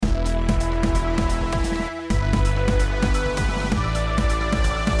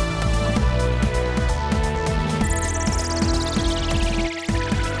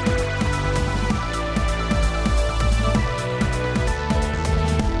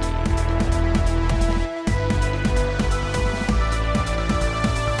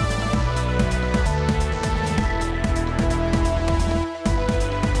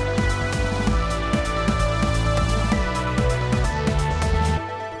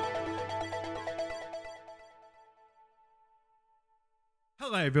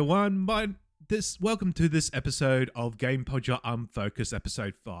Hello, everyone. Welcome to this episode of Gamepodular Unfocused,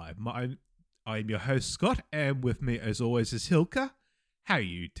 episode 5. I'm your host, Scott, and with me, as always, is Hilka. How are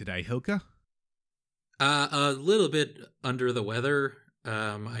you today, Hilka? A little bit under the weather.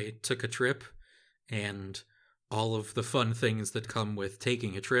 I took a trip, and all of the fun things that come with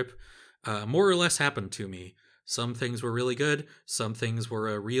taking a trip more or less happened to me. Some things were really good, some things were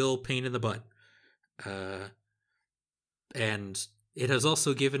a real pain in the butt. And it has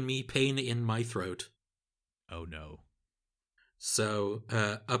also given me pain in my throat. Oh, no. So,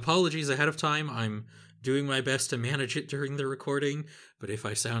 apologies ahead of time. I'm doing my best to manage it during the recording, but if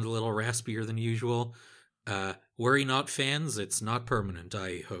I sound a little raspier than usual, worry not, fans. It's not permanent,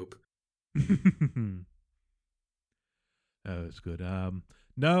 I hope. Oh, that's good.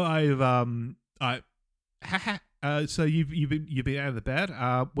 So you've been out of the bed.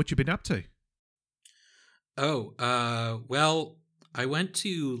 What you been up to? Well, I went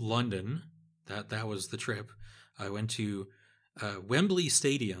to London. That was the trip. I went to Wembley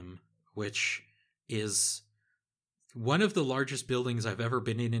Stadium, which is one of the largest buildings I've ever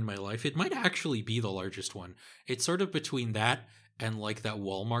been in my life. It might actually be the largest one. It's sort of between that and like that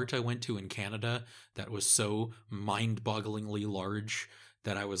Walmart I went to in Canada that was so mind-bogglingly large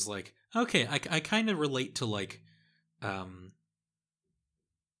that I was like, okay, I kind of relate to like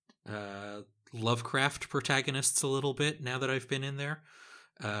Lovecraft protagonists a little bit now that I've been in there.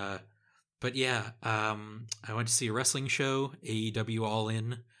 But yeah, I went to see a wrestling show, AEW All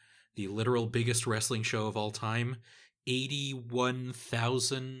In, the literal biggest wrestling show of all time.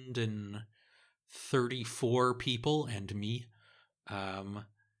 81,034 people and me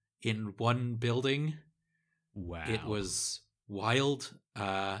in one building. Wow. It was wild.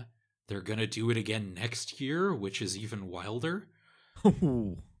 They're going to do it again next year, which is even wilder.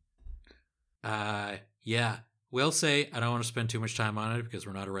 Yeah. Will say, I don't want to spend too much time on it because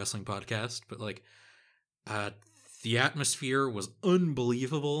we're not a wrestling podcast, but like, the atmosphere was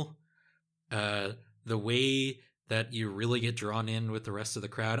unbelievable. The way that you really get drawn in with the rest of the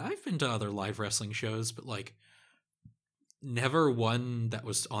crowd. I've been to other live wrestling shows, but like, never one that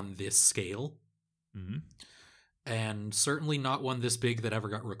was on this scale. Mm-hmm. And certainly not one this big that ever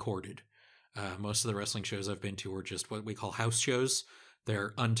got recorded. Most of the wrestling shows I've been to are just what we call house shows.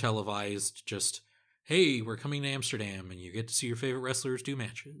 They're untelevised, just, hey, we're coming to Amsterdam, and you get to see your favorite wrestlers do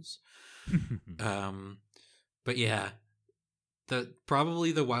matches. But yeah,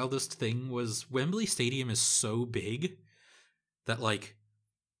 probably the wildest thing was Wembley Stadium is so big that like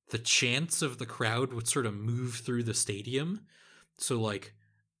the chants of the crowd would sort of move through the stadium. So like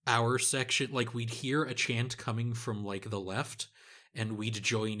our section, like we'd hear a chant coming from like the left, and we'd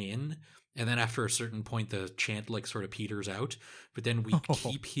join in. And then after a certain point, the chant like sort of peters out, but then we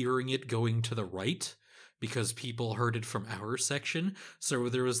keep hearing it going to the right because people heard it from our section. So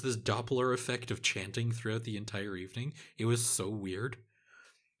there was this Doppler effect of chanting throughout the entire evening. It was so weird.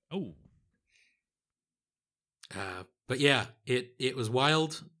 Oh. But yeah, it was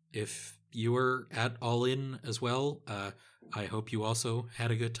wild. If you were at All In as well, I hope you also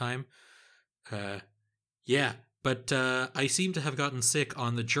had a good time. Yeah. But I seem to have gotten sick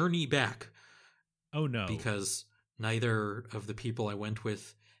on the journey back. Oh, no. Because neither of the people I went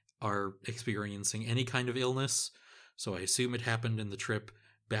with are experiencing any kind of illness. So I assume it happened in the trip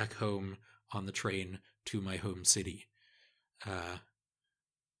back home on the train to my home city.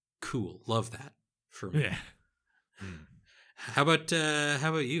 Cool. Love that for me. Yeah. How about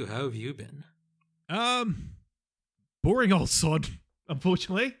you? How have you been? Boring old sod,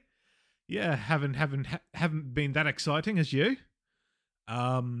 unfortunately. Yeah, haven't been that exciting as you.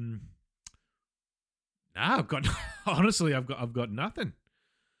 No, I've got honestly, I've got nothing.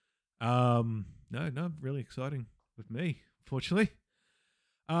 No, not really exciting with me, unfortunately.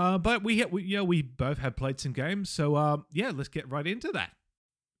 But we both have played some games, so yeah, let's get right into that.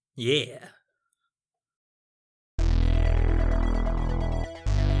 Yeah.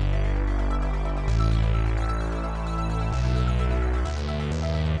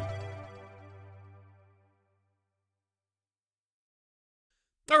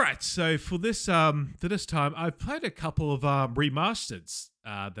 All right, so for this time, I've played a couple of remasters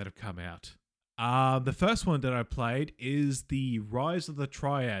that have come out. The first one that I played is the Rise of the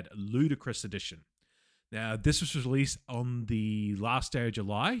Triad Ludicrous Edition. Now, this was released on the last day of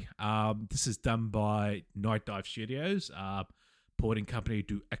July. This is done by Night Dive Studios, porting company,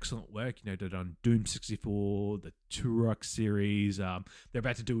 do excellent work. You know, they've done Doom 64, the Turok series. They're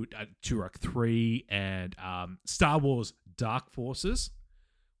about to do Turok 3 and Star Wars Dark Forces,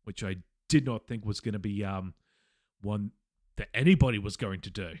 which I did not think was going to be one that anybody was going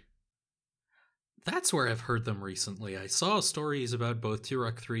to do. That's where I've heard them recently. I saw stories about both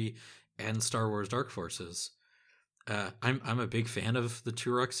Turok 3 and Star Wars Dark Forces. I'm a big fan of the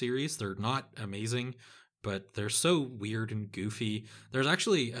Turok series. They're not amazing, but they're so weird and goofy. There's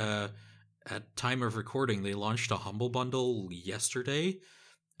actually at time of recording, they launched a Humble Bundle yesterday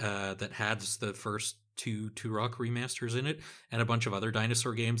that has the first two Turok remasters in it and a bunch of other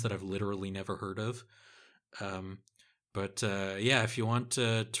dinosaur games that I've literally never heard of. Um, but yeah, if you want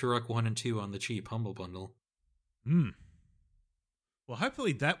Turok 1 and 2 on the cheap, Humble Bundle. Hmm. Well,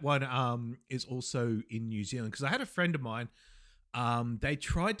 hopefully that one is also in New Zealand, because I had a friend of mine. They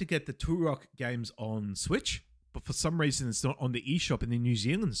tried to get the Turok games on Switch, but for some reason it's not on the eShop in the New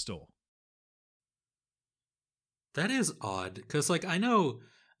Zealand store. That is odd, because like I know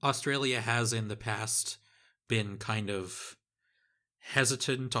Australia has in the past been kind of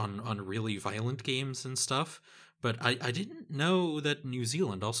hesitant on really violent games and stuff, but I didn't know that New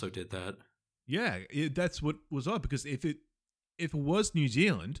Zealand also did that. Yeah, that's what was odd, because if it was New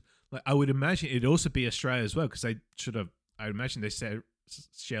Zealand, like I would imagine it'd also be Australia as well, because they should have. I would imagine they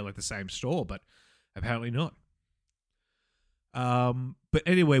share like the same store, but apparently not. But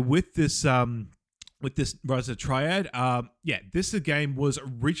anyway, with this Rise of the Triad, yeah, this game was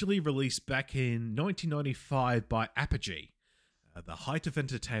originally released back in 1995 by Apogee, the height of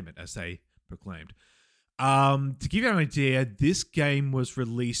entertainment, as they proclaimed. To give you an idea, this game was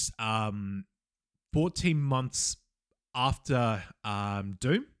released 14 months after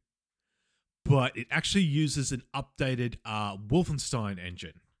Doom, but it actually uses an updated Wolfenstein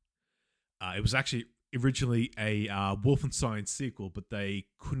engine. It was actually originally a Wolfenstein sequel, but they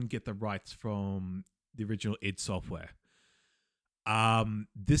couldn't get the rights from the original id Software.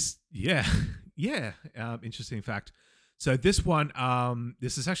 Interesting fact. So this one,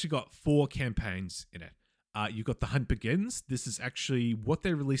 this has actually got 4 campaigns in it. You've got The Hunt Begins. This is actually what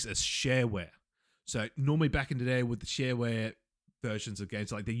they release as shareware. So normally back in the day with the shareware versions of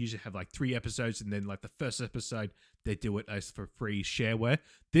games, like they usually have like 3 episodes, and then like the first episode they do it as for free shareware.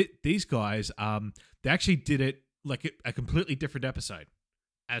 These guys, they actually did it like a completely different episode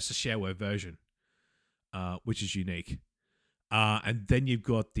as a shareware version, which is unique. And then you've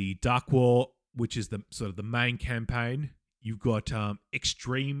got the Dark War, which is the sort of the main campaign. You've got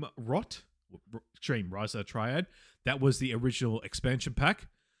Extreme Rise of the Triad. That was the original expansion pack.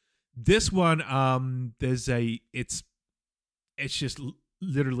 This one, it's just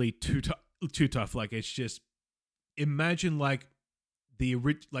literally too tough. Like it's just, imagine like the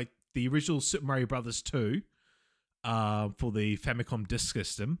original Super Mario Brothers 2 for the Famicom Disk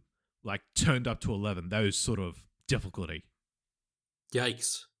System, like turned up to 11. Those sort of difficulty.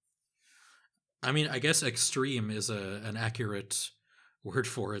 Yikes. I mean, I guess extreme is an accurate word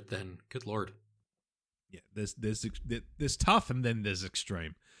for it then. Good lord. Yeah, there's tough, and then there's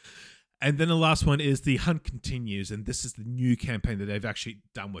extreme. And then the last one is The Hunt Continues, and this is the new campaign that they've actually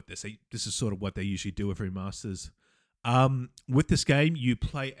done with this. This is sort of what they usually do with remasters. With this game, you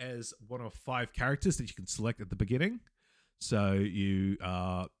play as one of 5 characters that you can select at the beginning. So you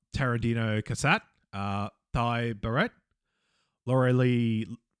Tarantino Cassatt, Thai Barrett, Laurelie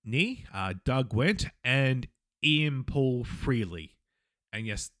Nee, Doug Wendt, and Ian Paul Freely. And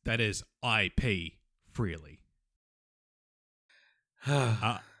yes, that is IP Freely.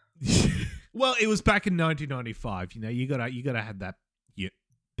 Well, it was back in 1995. You know, you gotta have that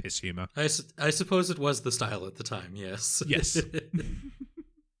piss humor. I suppose it was the style at the time. Yes. Yes.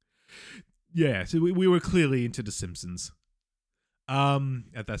 Yeah. So we were clearly into The Simpsons.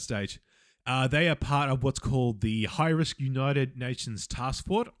 At that stage, they are part of what's called the High Risk United Nations Task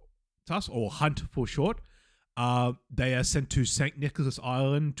Force, or Hunt for short. They are sent to St. Nicholas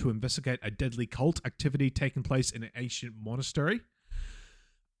Island to investigate a deadly cult activity taking place in an ancient monastery.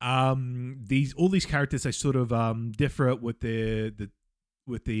 All these characters, they sort of differ with the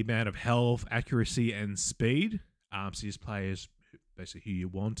amount of health, accuracy, and speed. So you just play as basically who you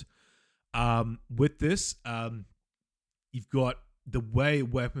want. With this, you've got the way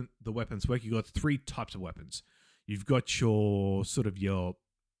the weapons work. You've got 3 types of weapons. You've got your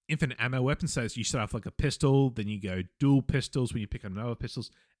infinite ammo weapons. So you start off like a pistol, then you go dual pistols when you pick up another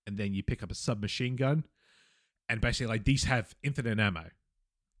pistols, and then you pick up a submachine gun. And basically, like, these have infinite ammo.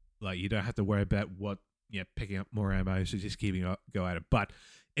 Like, you don't have to worry about picking up more ammo, so just keeping go at it. But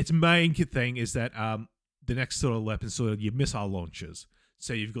its main thing is that the next sort of weapon, sort of your missile launchers.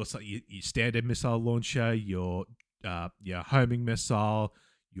 So you've got your standard missile launcher, your homing missile,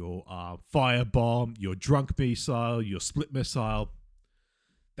 your firebomb, your drunk missile, your split missile.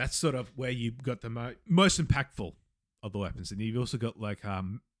 That's sort of where you've got the most impactful of the weapons. And you've also got like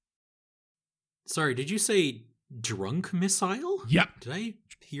Sorry, did you say drunk missile? Yep. Did I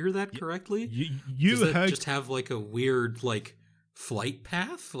hear that correctly? You Does that heard just have like a weird like flight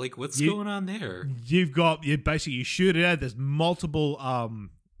path? Like what's you, going on there? you shoot it out. There's multiple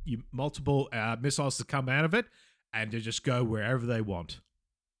missiles that come out of it, and they just go wherever they want.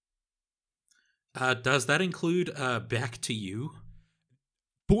 Does that include Back to You?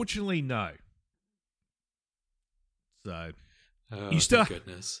 Fortunately, no. So Oh, you still thank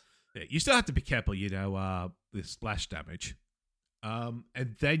goodness. yeah, you still have to be careful, with splash damage. And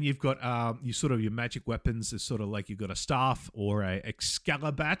then you've got you sort of your magic weapons is sort of like you've got a staff or a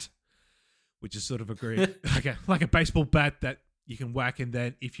Excalibur, which is sort of a great like a baseball bat that you can whack, and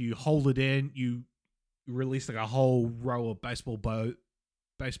then if you hold it in, you release like a whole row of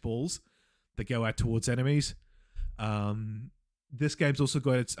baseballs that go out towards enemies. This game's also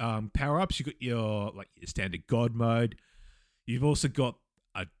got its power ups. You got your standard God mode. You've also got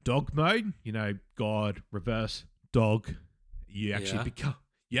a dog mode. God reverse dog. You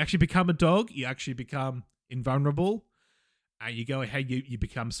actually become a dog. You actually become invulnerable, and you go ahead. You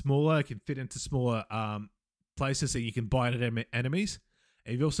become smaller. You can fit into smaller places, and you can bite at enemies.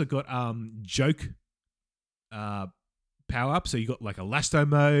 And you've also got joke power up. So you got like a lasso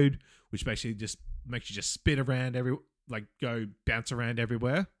mode, which basically just makes you just spin around go bounce around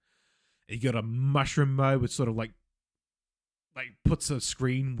everywhere. And you got a mushroom mode, which sort of like puts the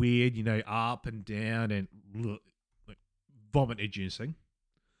screen weird, up and down and vomit inducing.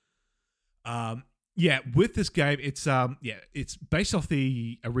 With this game, it's based off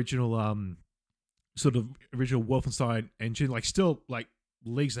the original sort of original Wolfenstein engine, still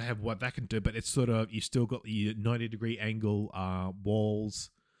leagues that have what that can do, but it's sort of you still got the 90-degree angle walls.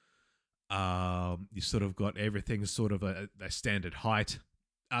 You sort of got everything sort of a standard height.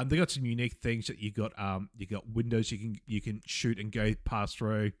 They got some unique things that you got. You got windows you can shoot and go past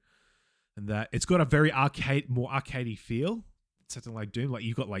through, and that it's got a very more arcadey feel. Something like Doom.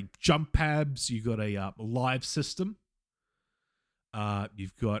 You've got jump pads. You got a live system.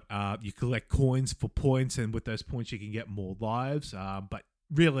 You've got you collect coins for points, and with those points you can get more lives. But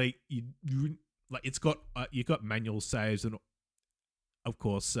really, you it's got you got manual saves, and of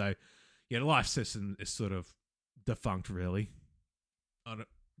course, so the life system is sort of defunct, really.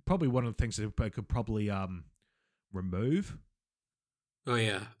 Probably one of the things that I could probably remove. Oh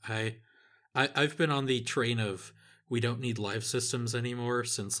yeah, I've been on the train of we don't need live systems anymore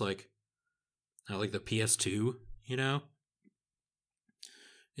since like the PS2.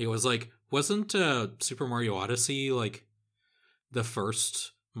 It was wasn't Super Mario Odyssey the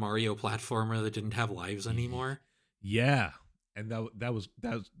first Mario platformer that didn't have lives anymore? Yeah, and that was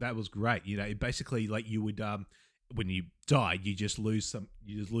great. It basically you would when you die, you just lose some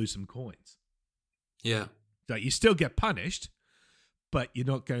coins. Yeah. So you still get punished, but you're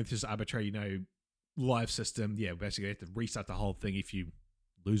not going through this arbitrary, live system. Yeah, basically you have to restart the whole thing if you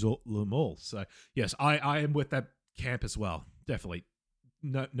lose them all. So yes, I am with that camp as well. Definitely,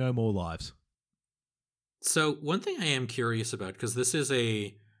 no more lives. So one thing I am curious about, because this is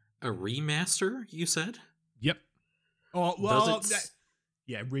a remaster, you said? Yep. Oh well,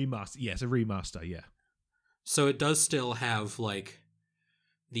 remaster. Yes, a remaster. Yeah. So it does still have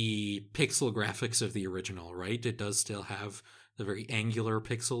the pixel graphics of the original, right? It does still have the very angular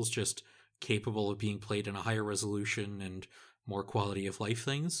pixels, just capable of being played in a higher resolution and more quality of life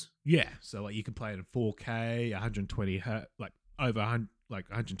things. Yeah, so you can play it in 4K, 120 hertz, over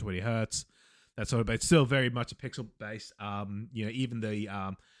 120 hertz, that sort of. But it's still very much a pixel based. Even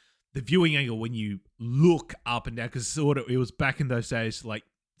the viewing angle when you look up and down, because it was back in those days,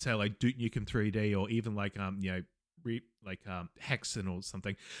 say Duke Nukem 3D, or even Hexen or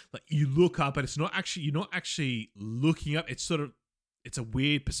something. You look up, but you're not actually looking up. It's a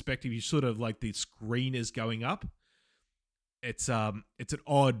weird perspective. You sort of the screen is going up. It's an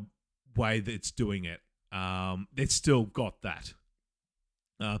odd way that it's doing it. It's still got that.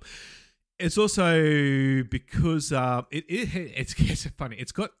 It's also because it's funny.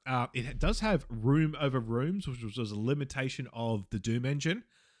 It's got it does have room over rooms, which was a limitation of the Doom engine.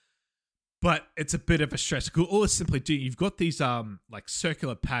 But it's a bit of a stress. All it's simply doing, you've got these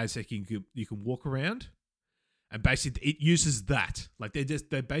circular pads that you can walk around, and basically it uses that.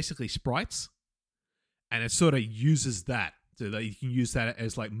 They're basically sprites, and it sort of uses that so that you can use that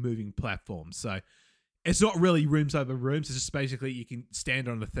as moving platforms. So it's not really rooms over rooms. It's just basically you can stand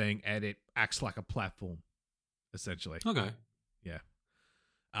on the thing and it acts like a platform, essentially. Okay. Yeah.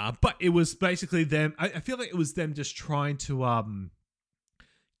 But it was basically them. I feel like it was them just trying to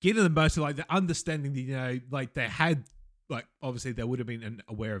getting the most of the understanding that they had obviously they would have been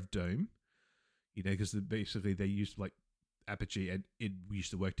aware of Doom, because basically they used Apogee and it used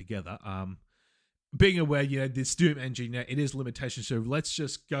to work together. being aware, this Doom engine, it is limitation. So let's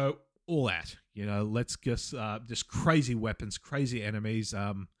just go all out. Let's just crazy weapons, crazy enemies.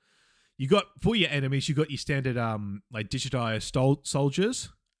 You got for your enemies, you got your standard like digitized soldiers,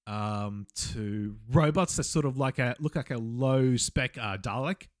 to robots that sort of look like a low spec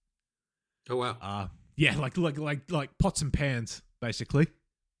Dalek. Oh wow. Yeah, like pots and pans, basically.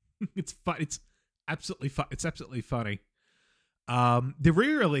 It's fun. It's absolutely fun. It's absolutely funny. The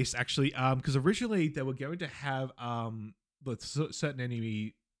re-release actually, because originally they were going to have with certain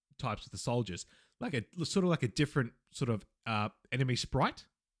enemy types of the soldiers, like a sort of like a different sort of enemy sprite,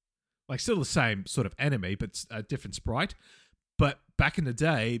 like still the same sort of enemy, but a different sprite. But back in the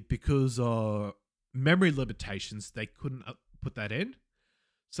day, because of memory limitations, they couldn't put that in.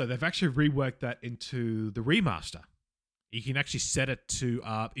 So they've actually reworked that into the remaster. You can actually set it to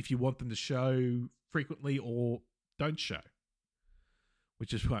if you want them to show frequently or don't show,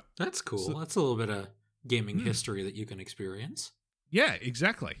 which is what. That's cool. So, that's a little bit of gaming history that you can experience. Yeah,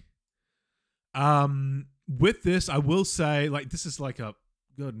 exactly. With this, I will say, like, this is like a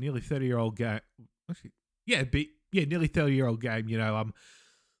nearly 30-year-old game. Actually, nearly 30-year-old game.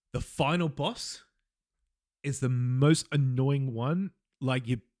 The final boss is the most annoying one. Like,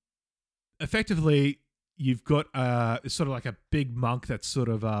 you've got it's sort of like a big monk that's sort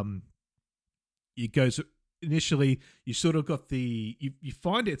of it goes initially. You sort of got you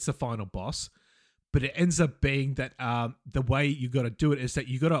find it's the final boss, but it ends up being that the way you got to do it is that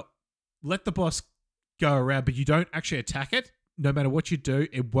you got to let the boss go around, but you don't actually attack it. No matter what you do,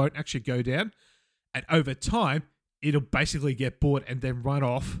 it won't actually go down, and over time, it'll basically get bored and then run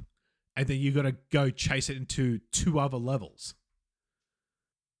off, and then you got to go chase it into 2 other levels.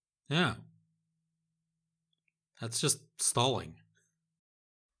 Yeah. That's just stalling.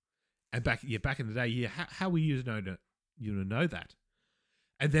 And back in the day, how were you to know that?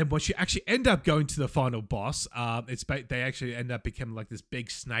 And then once you actually end up going to the final boss, they actually end up becoming like this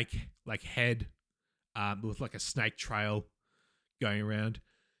big snake like head, with like a snake trail going around.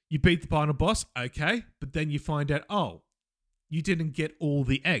 You beat the final boss, okay, but then you find out, you didn't get all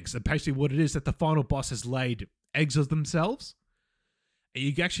the eggs. And basically, what it is that the final boss has laid eggs of themselves. And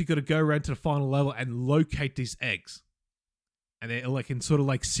you actually got to go around to the final level and locate these eggs, and they're like in sort of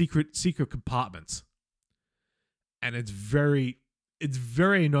like secret compartments, and it's very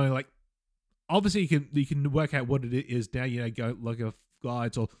annoying. Like, obviously you can work out what it is now. Go look at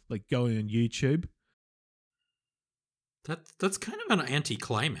guides or like going on YouTube. That's kind of an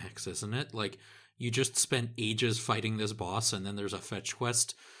anticlimax, isn't it? Like, you just spent ages fighting this boss, and then there's a fetch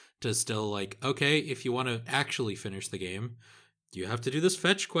quest to still like, okay, if you want to actually finish the game, you have to do this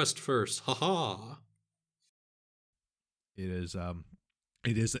fetch quest first. Haha. It's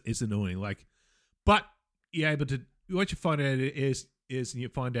annoying. Like, but yeah, but what you find out is you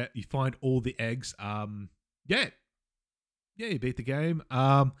find all the eggs. You beat the game.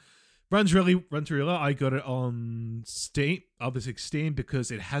 Runs really well. I got it on Steam, obviously Steam,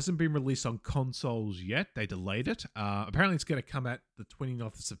 because it hasn't been released on consoles yet. They delayed it. Apparently it's going to come out the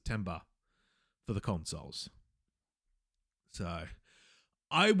 29th of September for the consoles. So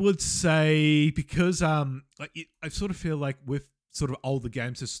I would say, because I sort of feel like with sort of older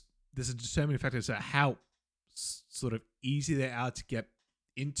games, there's so many factors about how sort of easy they are to get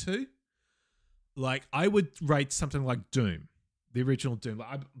into. Like, I would rate something like Doom, the original Doom. Like,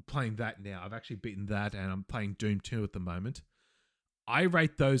 I'm playing that now. I've actually beaten that, and I'm playing Doom 2 at the moment. I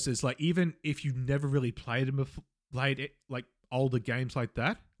rate those as, like, even if you've never really played them before, played it, like older games like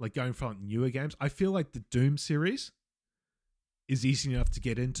that, like going from newer games, I feel like the Doom series is easy enough to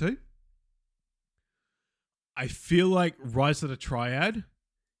get into. I feel like Rise of the Triad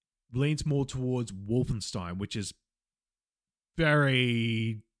leans more towards Wolfenstein, which is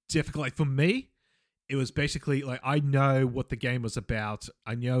very difficult. Like, for me, it was basically like, I know what the game was about.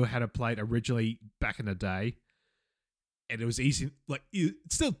 I know how to play it originally back in the day, and it was easy. Like,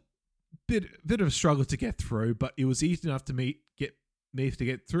 it's still a bit of a struggle to get through, but it was easy enough to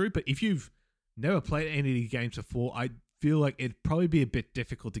get through. But if you've never played any of these games before, I feel like it'd probably be a bit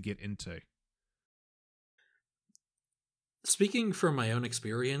difficult to get into. Speaking from my own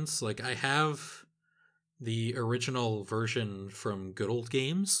experience, like, I have the original version from Good Old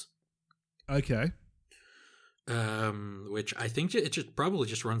Games. Okay. Which I think it probably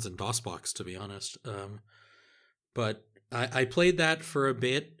just runs in DOSBox, to be honest. But I played that for a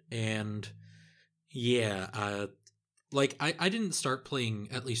bit, and yeah, like, I didn't start playing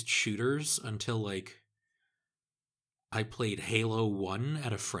at least shooters until, like, I played Halo 1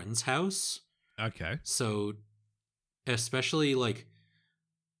 at a friend's house. Okay. So, especially, like,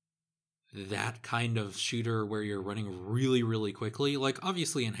 that kind of shooter where you're running really, really quickly. Like,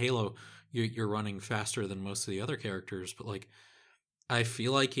 obviously in Halo, you're running faster than most of the other characters, but like I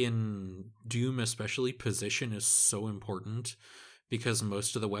feel like in Doom especially, position is so important because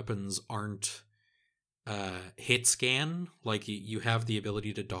most of the weapons aren't hit scan. Like you have the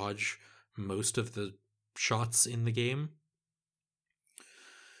ability to dodge most of the shots in the game.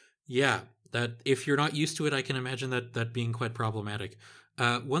 Yeah, that if you're not used to it, I can imagine that being quite problematic.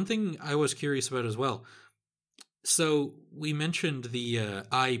 One thing I was curious about as well. So we mentioned the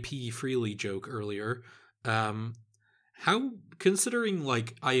IP freely joke earlier. Um, how, considering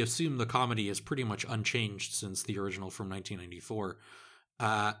like I assume the comedy is pretty much unchanged since the original from 1994.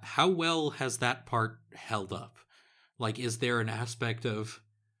 How well has that part held up? Like, is there an aspect of,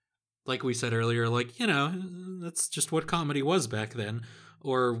 like we said earlier, like, that's just what comedy was back then?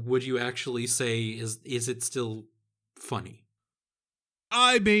 Or would you actually say, is it still funny?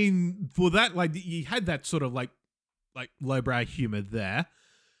 I mean, for that, like you had that sort of like lowbrow humor there.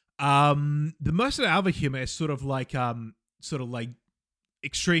 The most of the other humor is sort of like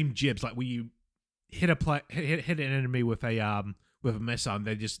extreme jibs, like when you hit an enemy with a missile, and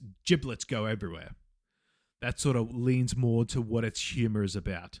they just giblets go everywhere. That sort of leans more to what its humor is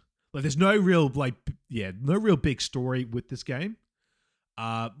about. Like, there's no real no real big story with this game.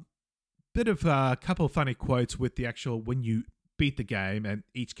 Bit of a couple of funny quotes with the actual when you beat the game, and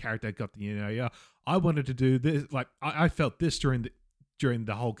each character got the yeah, I wanted to do this. Like I felt this during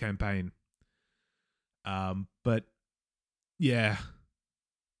the whole campaign. But yeah,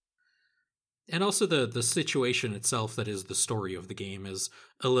 And also the situation itself that is the story of the game is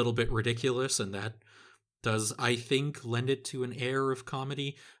a little bit ridiculous, and that does, I think, lend it to an air of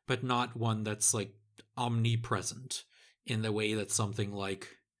comedy, but not one that's like omnipresent in the way that something like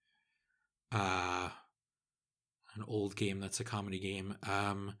uh an old game that's a comedy game,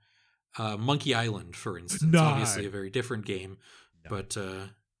 Monkey Island, for instance. no, Obviously a very different game, no, but no,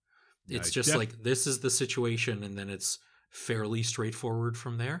 it's just like this is the situation, and then it's fairly straightforward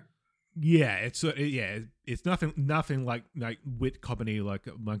from there. yeah, it's nothing like wit comedy like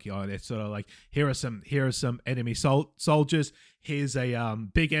Monkey Island. It's sort of like here are some enemy soldiers. Here's a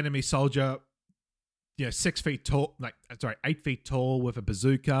big enemy soldier, 6 feet tall, 8 feet tall with a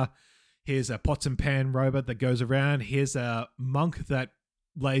bazooka. Here's a pots and pan robot that goes around. Here's a monk that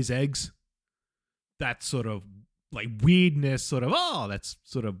lays eggs. That sort of like weirdness, that's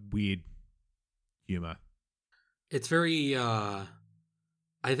sort of weird humor. It's very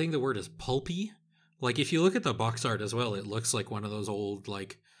I think the word is pulpy. Like if you look at the box art as well, it looks like one of those old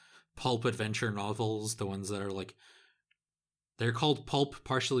like pulp adventure novels, the ones that are like, they're called pulp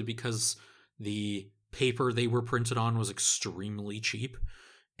partially because the paper they were printed on was extremely cheap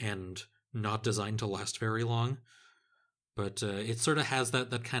and not designed to last very long. But it sort of has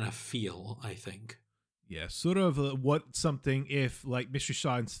that kind of feel, I think. Yeah, sort of what something if like Mystery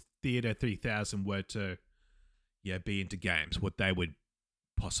Science Theater 3000 were to be into games, what they would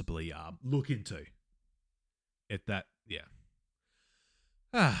possibly look into. At that, yeah.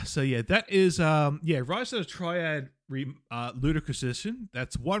 So yeah, that is Rise of the Triad Ludicrous Edition.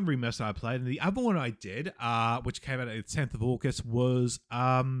 That's one remaster I played, and the other one I did, which came out on the 10th of August, was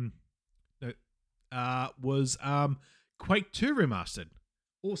Quake 2 Remastered,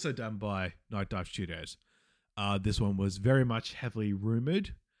 also done by Night Dive Studios. This one was very much heavily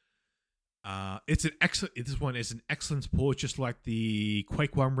rumored. It's an excellent. This one is an excellent port, just like the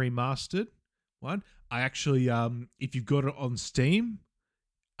Quake 1 Remastered one. I actually, if you've got it on Steam,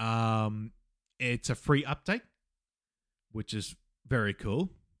 it's a free update, which is very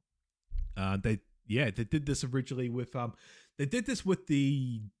cool. They did this originally with they did this with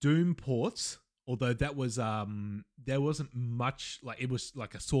the Doom ports, although that was there wasn't much, like it was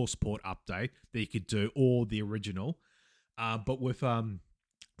like a source port update that you could do, or the original. But with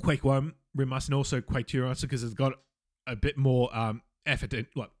Quake 1 Remastered and also Quake 2 Remastered, because it's got a bit more effort in,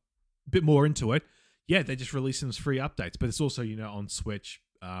 like a bit more into it. Yeah, they're just releasing those free updates, but it's also on Switch,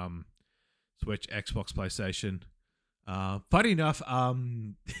 Xbox, PlayStation. Funny enough,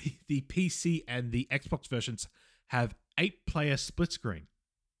 the PC and the Xbox versions have 8-player split screen.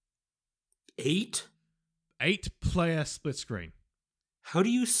 8? 8-player split screen. How do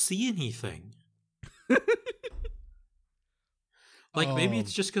you see anything? Like, maybe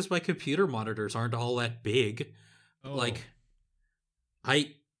it's just because my computer monitors aren't all that big. Like,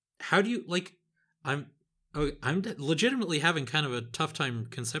 how do you, like, I'm legitimately having kind of a tough time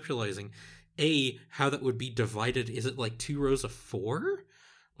conceptualizing, how that would be divided. Is it like 2 rows of 4?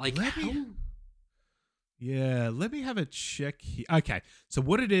 Like, how? Yeah, let me have a check here. Okay, so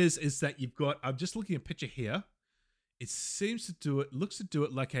what it is that you've got, I'm just looking at a picture here. It looks to do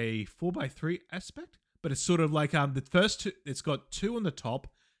it like a 4x3 aspect, but it's sort of like the first two, it's got 2 on the top,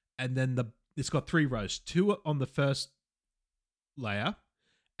 and then it's got 3 rows, 2 on the first layer,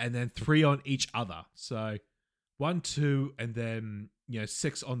 and then 3 on each other. So 1, 2, and then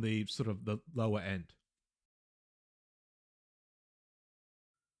 6 on the sort of the lower end.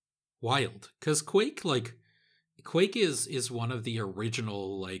 Wild, because Quake is one of the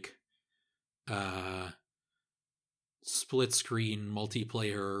original split screen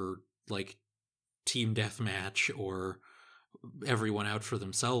multiplayer team deathmatch or everyone out for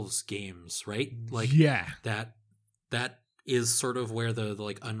themselves games, right? Yeah, that is sort of where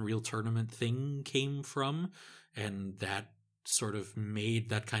the Unreal Tournament thing came from, and that sort of made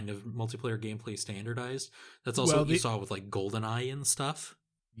that kind of multiplayer gameplay standardized. That's also what you saw with GoldenEye and stuff.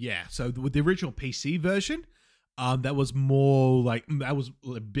 Yeah, so with the original PC version, that was more that was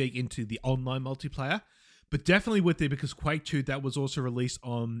big into the online multiplayer. But definitely because Quake 2, that was also released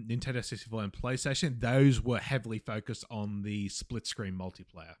on Nintendo 64 and PlayStation, those were heavily focused on the split screen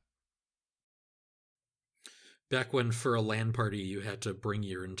multiplayer. Back when for a LAN party you had to bring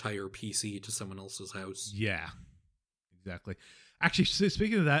your entire PC to someone else's house. Yeah, exactly. Actually, so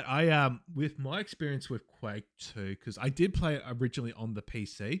speaking of that, I with my experience with Quake 2, because I did play it originally on the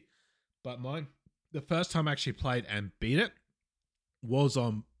PC, but the first time I actually played and beat it was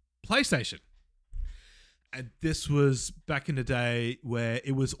on PlayStation. And this was back in the day where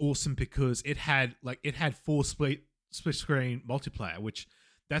it was awesome because it had 4 split screen multiplayer, which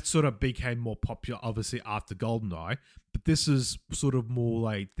that sort of became more popular obviously after GoldenEye. But this is sort of more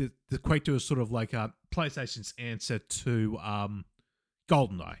like the Quake 2 is sort of like PlayStation's answer to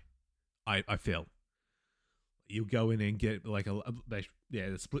GoldenEye. I feel you go in and get the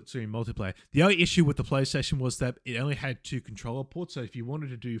split screen multiplayer. The only issue with the PlayStation was that it only had 2 controller ports. So if you wanted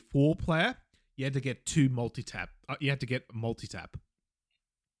to do 4 player, you had to get 2 multi-tap. You had to get multi-tap.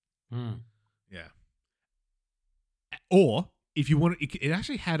 Yeah. Or if you wanted, it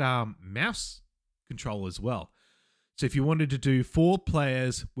actually had mouse control as well. So if you wanted to do 4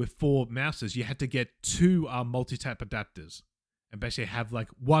 players with 4 mouses, you had to get 2 multi-tap adapters, and basically have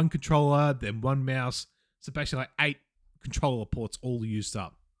 1 controller, then 1 mouse. So basically 8 controller ports all used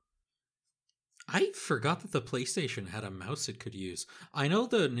up. I forgot that the PlayStation had a mouse it could use. I know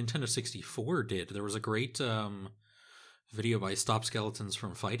the Nintendo 64 did. There was a great video by Stop Skeletons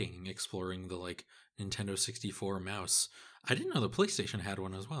from Fighting exploring the Nintendo 64 mouse. I didn't know the PlayStation had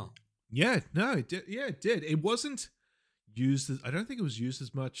one as well. Yeah, no, it did. Yeah, it did. It wasn't used I don't think it was used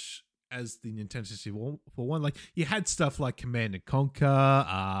as much as the Nintendo 64 one. You had stuff like Command and Conquer.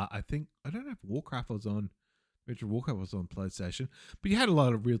 I don't know if Warcraft was on PlayStation, but you had a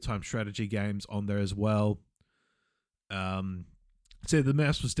lot of real-time strategy games on there as well. So the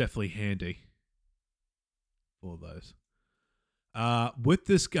mouse was definitely handy for those. With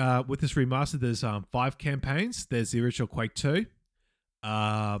this remaster, there's 5 campaigns. There's the original Quake 2.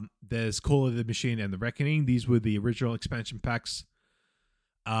 There's Call of the Machine and the Reckoning. These were the original expansion packs.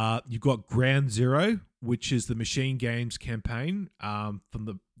 You've got Ground Zero, which is the Machine Games campaign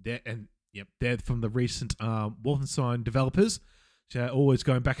they're from the recent Wolfenstein developers. So always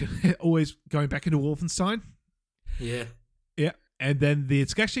going back into Wolfenstein. Yeah. Yeah. And then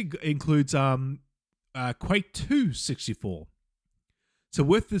it actually includes Quake 2 64. So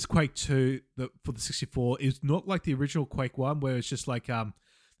with this Quake 2 for the 64, it's not like the original Quake 1 where it's just the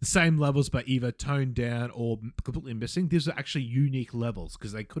same levels but either toned down or completely missing. These are actually unique levels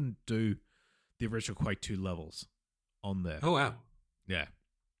because they couldn't do the original Quake 2 levels on there. Oh, wow. Yeah.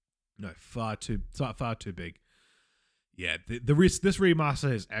 No, far too big. Yeah, this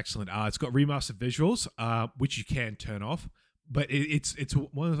remaster is excellent. It's got remastered visuals, which you can turn off, but it's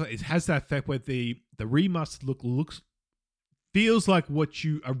one of the, it has that effect where the remastered looks feels like what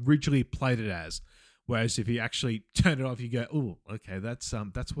you originally played it as. Whereas if you actually turn it off, you go, "Oh, okay, that's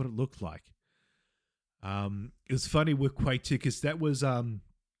what it looked like." It was funny with Quake 2 because that was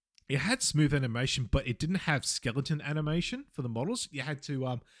it had smooth animation, but it didn't have skeleton animation for the models. You had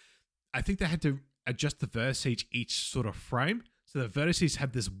to I think they had to adjust the vertices each sort of frame. So the vertices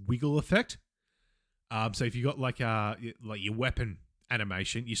have this wiggle effect. So if you got like your weapon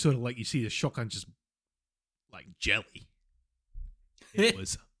animation, you sort of you see the shotgun just like jelly. It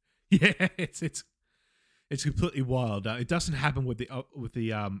was, yeah, it's completely wild. It doesn't happen with the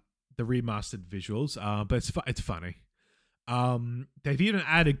remastered visuals, but it's funny. They've even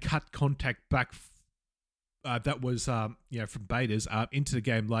added cut contact back. That was from betas into the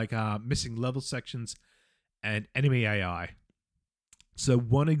game, like missing level sections and enemy AI. So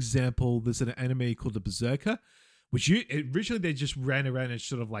one example, there's an enemy called the Berserker, which originally they just ran around and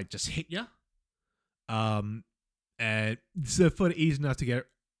sort of just hit you. And so for easy enough to get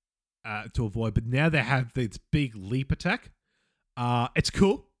to avoid, but now they have this big leap attack. It's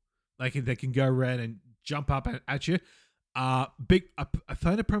cool. Like they can go around and jump up at you. I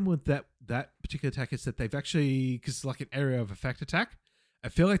find a problem with that particular attack is that they've actually, because it's like an area of effect attack. I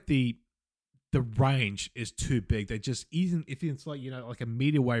feel like the range is too big. They just, even if it's like, like a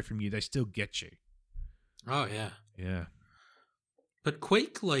meter away from you, they still get you. Oh yeah. Yeah. But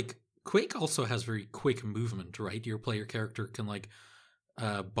Quake also has very quick movement, right? Your player character can like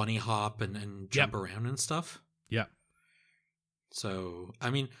bunny hop and jump around and stuff. Yeah. So, I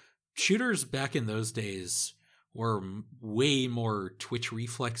mean, shooters back in those days were way more twitch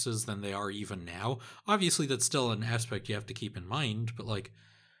reflexes than they are even now. Obviously, that's still an aspect you have to keep in mind, but like,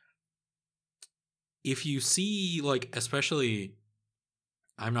 if you see, like, especially,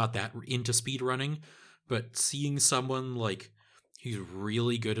 I'm not that into speed running, but seeing someone like who's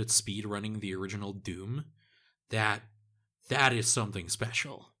really good at speed running the original Doom, that is something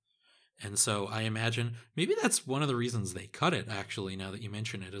special. And so I imagine maybe that's one of the reasons they cut it, actually, now that you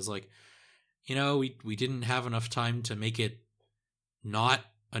mention it, is like, we didn't have enough time to make it not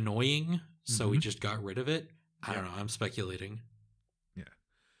annoying, so we just got rid of it. I don't know. I'm speculating. Yeah.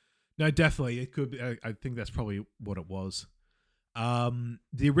 No, definitely. It could be. I think that's probably what it was.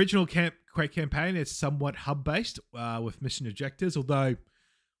 The original Quake campaign is somewhat hub-based with mission objectives, although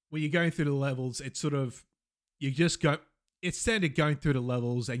when you're going through the levels, it's sort of, it's standard going through the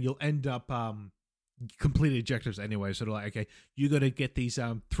levels and you'll end up completing objectives anyway. So they're like, okay, you got to get these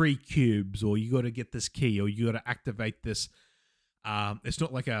 3 cubes, or you got to get this key, or you got to activate this. It's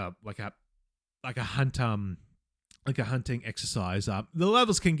not like a hunt like a hunting exercise. The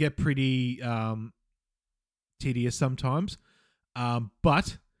levels can get pretty tedious sometimes,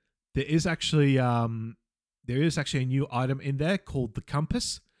 but there is actually a new item in there called the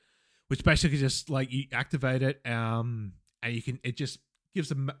compass, which basically just like you activate it, and it just gives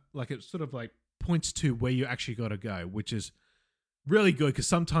them like, it sort of like points to where you actually got to go, which is really good because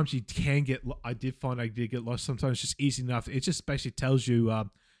sometimes you can get. I did get lost sometimes. It's just easy enough. It just basically tells you,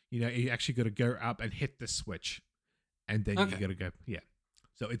 you actually got to go up and hit the switch, and then you got to go. Yeah,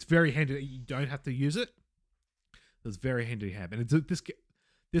 so it's very handy that you don't have to use it. It's very handy to have, and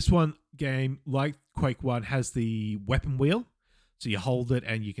this one game, like Quake 1, has the weapon wheel, so you hold it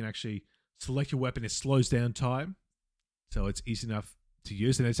and you can actually select your weapon. It slows down time, so it's easy enough to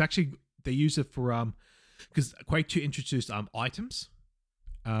use, and it's actually, they use it for because Quake 2 introduced items.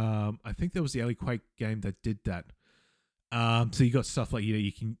 I think that was the only Quake game that did that. So you got stuff like,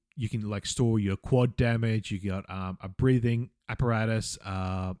 you can like store your quad damage. You got a breathing apparatus.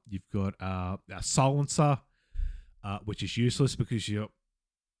 You've got a silencer, which is useless because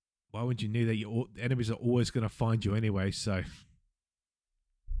why would you need that? Your enemies are always going to find you anyway. So,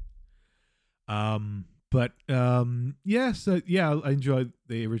 yeah. So yeah, I enjoyed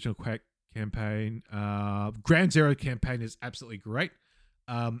the original Quake campaign. Ground Zero campaign is absolutely great.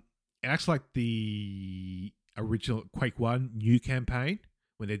 It acts like the original Quake 1 new campaign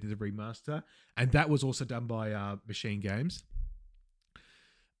when they did the remaster, and that was also done by Machine Games.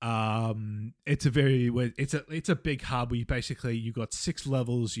 It's a big hub where you got 6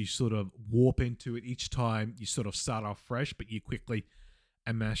 levels. You sort of warp into it each time. You sort of start off fresh, but you quickly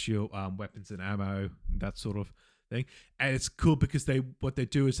amass your weapons and ammo, that sort of thing. And it's cool because what they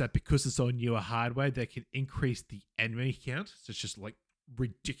do is that because it's on newer hardware, they can increase the enemy count. So it's just like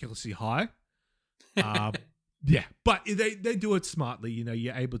ridiculously high. Yeah, but they do it smartly.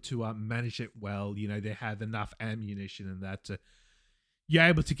 You're able to manage it well. They have enough ammunition and that you're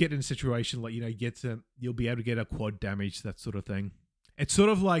able to get in a situation like, you'll be able to get a quad damage, that sort of thing. It's sort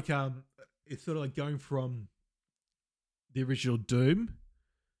of like going from the original Doom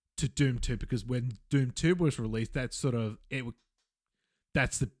to Doom 2, because when Doom 2 was released, that's the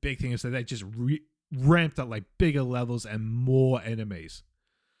big thing, is that they just ramped up like bigger levels and more enemies.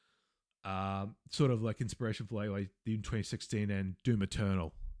 Sort of like inspiration for like Doom 2016 and Doom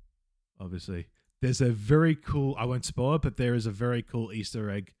Eternal, obviously. There's a very cool, I won't spoil it, but there is a very cool Easter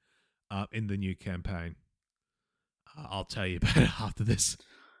egg in the new campaign. I'll tell you about it after this.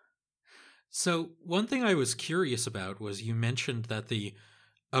 So one thing I was curious about was, you mentioned that the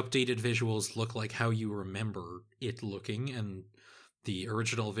updated visuals look like how you remember it looking, and the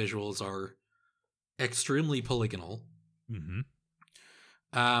original visuals are extremely polygonal. Mm-hmm.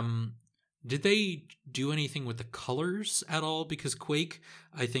 Did they do anything with the colors at all? Because Quake,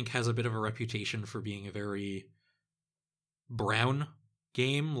 I think, has a bit of a reputation for being a very brown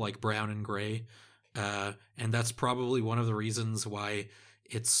game, like brown and gray. And that's probably one of the reasons why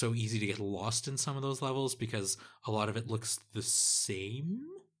it's so easy to get lost in some of those levels, because a lot of it looks the same.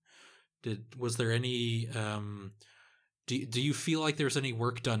 Was there any do you feel like there's any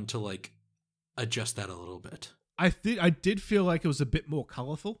work done to like adjust that a little bit? I did feel like it was a bit more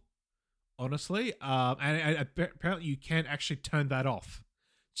colorful. honestly. And apparently you can actually turn that off,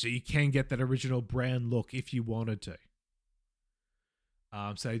 so you can get that original brown look if you wanted to.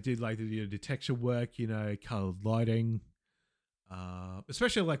 So they did like the texture work, colored lighting,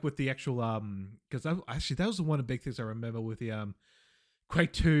 especially like with the actual because actually that was one of the big things I remember with the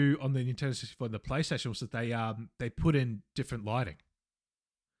Quake 2 on the Nintendo 64 and the PlayStation was that they put in different lighting,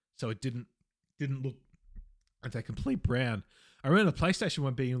 so it didn't look like that complete brown. I remember the PlayStation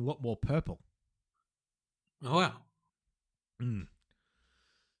one being a lot more purple. Oh wow.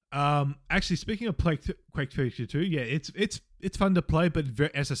 Actually, speaking of Quake 2, yeah, it's fun to play, but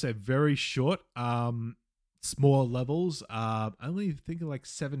as I said, very short. Small levels. Only think of like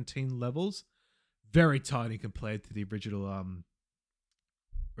 17 levels. Very tiny compared to the original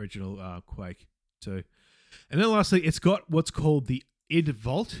Quake 2. And then lastly, it's got what's called the id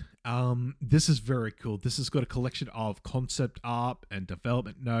Vault. This is very cool. This has got a collection of concept art and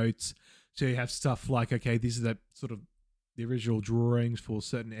development notes. So you have stuff like, okay, these are the sort of the original drawings for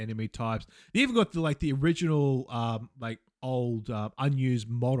certain enemy types. You even got the original like old unused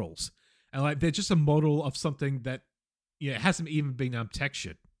models, and like they're just a model of something that hasn't even been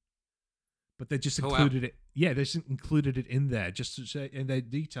textured, but they just included it. Yeah, they just included it in there just to say, and they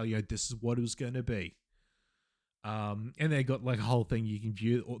detail this is what it was going to be. And they got like a whole thing you can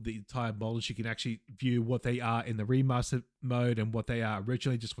view the entire models. You can actually view what they are in the remaster mode and what they are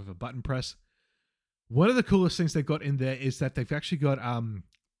originally just with a button press. One of the coolest things they've got in there is that they've actually got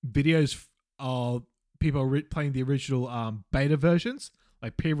videos of people playing the original beta versions,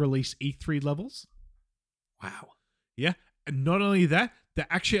 like pre-release E3 levels. Wow. Yeah. And not only that, they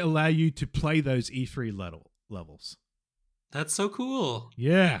actually allow you to play those E3 levels. That's so cool.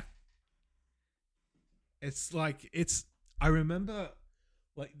 Yeah. I remember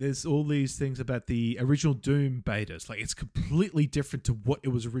like there's all these things about the original Doom betas. Like it's completely different to what it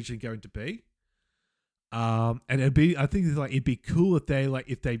was originally going to be. And it'd be cool if they were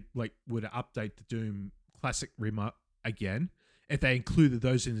to update the Doom Classic remote again, if they included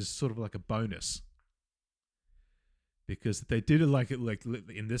those in as sort of like a bonus. Because if they did it like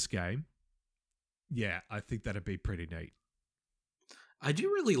in this game, yeah, I think that'd be pretty neat. I do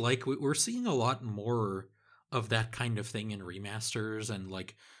really like we're seeing a lot more of that kind of thing in remasters and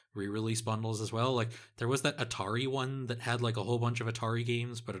like re-release bundles as well. Like there was that Atari one that had like a whole bunch of Atari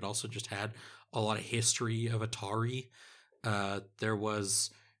games, but it also just had a lot of history of Atari. There was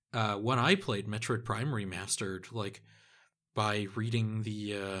one I played, Metroid Prime Remastered, like by reading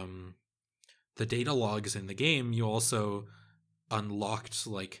the data logs in the game, you also unlocked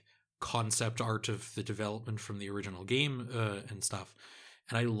like concept art of the development from the original game and stuff.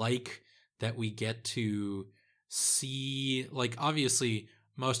 And I like that we get to see, like, obviously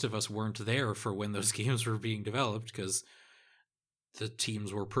most of us weren't there for when those games were being developed because the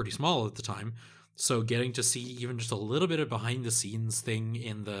teams were pretty small at the time. So getting to see even just a little bit of behind the scenes thing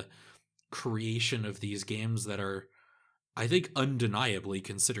in the creation of these games that are, I think, undeniably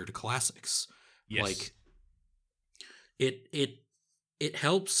considered classics. Yes. Like it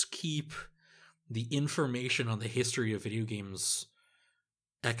helps keep the information on the history of video games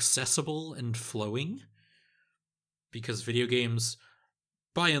accessible and flowing, because video games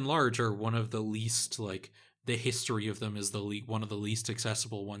by and large are one of the least, like, the history of them is one of the least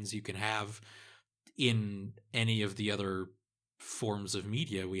accessible ones you can have in any of the other forms of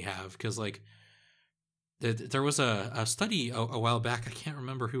media we have. Because like there was a study a while back, I can't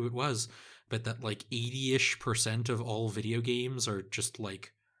remember who it was, but that like 80-ish% of all video games are just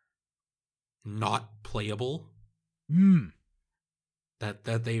like not playable.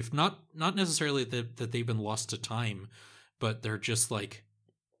 That they've not necessarily that they've been lost to time, but they're just like,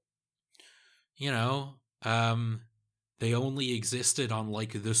 they only existed on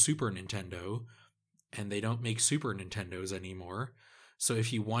like the Super Nintendo, and they don't make Super Nintendos anymore. So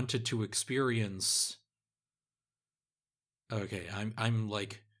if you wanted to experience, okay, I'm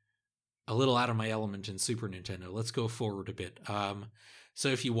like a little out of my element in Super Nintendo. Let's go forward a bit. So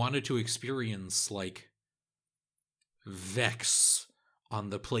if you wanted to experience like Vex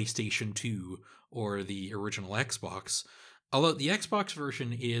on the PlayStation 2 or the original Xbox, although the Xbox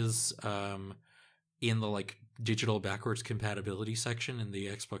version is in the like digital backwards compatibility section in the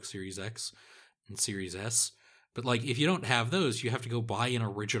Xbox Series X and Series S, but like if you don't have those, you have to go buy an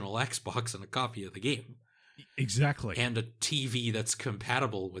original Xbox and a copy of the game. Exactly. And a TV that's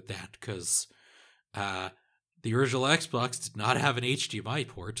compatible with that, because the original Xbox did not have an HDMI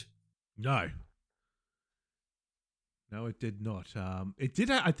port. No, it did not. It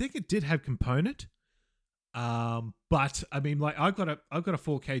did. I think it did have component. But I mean, like I've got a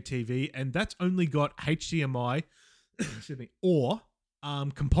 4K TV, and that's only got HDMI, excuse me, or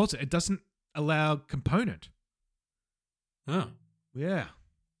composite. It doesn't allow component. Oh. Yeah.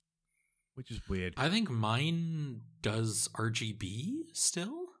 Which is weird. I think mine does RGB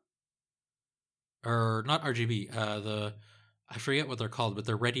still? Or not RGB, I forget what they're called, but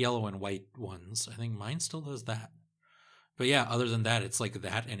they're red, yellow, and white ones. I think mine still does that. But yeah, other than that, it's like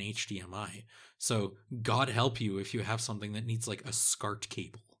that and HDMI. So God help you if you have something that needs like a SCART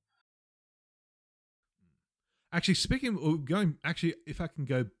cable. Actually, speaking of going, actually, if I can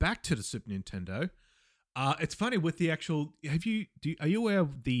go back to the Super Nintendo, it's funny with the actual. Are you aware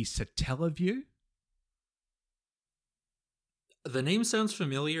of the Satellaview? The name sounds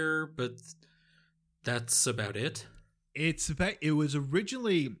familiar, but that's about it. It was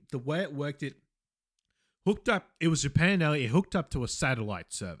originally the way it worked. It hooked up. It was Japan now. It hooked up to a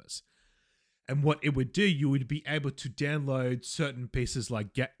satellite service, and what it would do, you would be able to download certain pieces like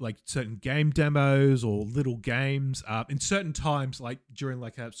certain game demos or little games in certain times, like during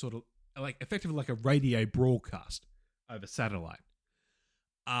like a sort of like effectively like a radio broadcast over satellite.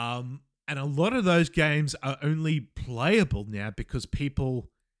 And a lot of those games are only playable now because people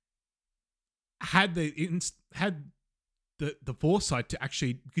had the foresight to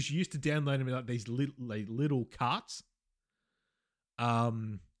actually, because you used to download them in like these little carts.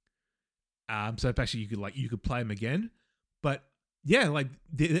 So actually you could play them again, but yeah,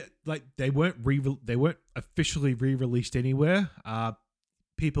 they weren't officially re-released anywhere.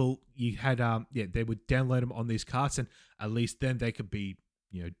 People you had they would download them on these carts, and at least then they could be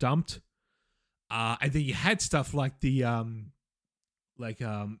dumped. And then you had stuff like they had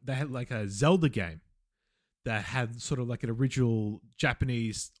like a Zelda game that had sort of like an original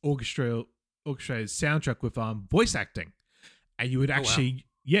Japanese orchestrated soundtrack with voice acting, and you would actually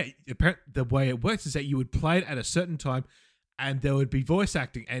the way it works is that you would play it at a certain time, and there would be voice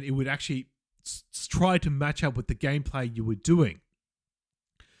acting, and it would actually try to match up with the gameplay you were doing.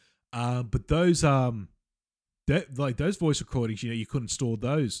 But those those voice recordings, you couldn't store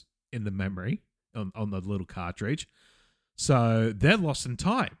those in the memory on the little cartridge, so they're lost in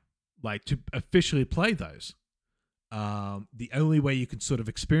time. Like to officially play those, the only way you can sort of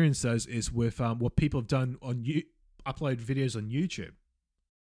experience those is with what people have done on upload videos on YouTube.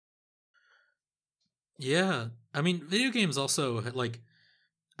 Yeah, I mean, video games also like.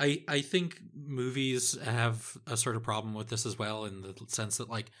 I think movies have a sort of problem with this as well, in the sense that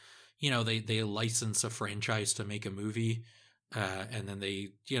like, they license a franchise to make a movie, and then they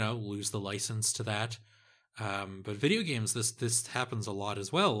lose the license to that. But video games, this happens a lot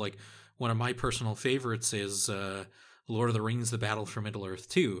as well. Like one of my personal favorites is Lord of the Rings: The Battle for Middle Earth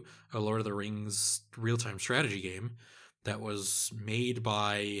 2, a Lord of the Rings real-time strategy game that was made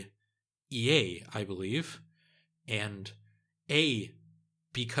by EA, I believe, and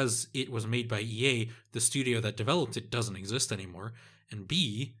because it was made by EA, the studio that developed it doesn't exist anymore, and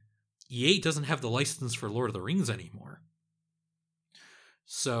B, EA doesn't have the license for Lord of the Rings anymore.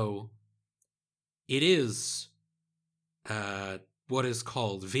 So it is what is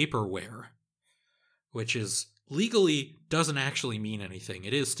called vaporware, which is legally doesn't actually mean anything.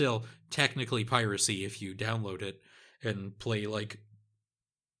 It is still technically piracy if you download it and play like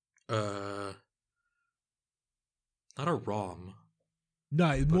not a ROM.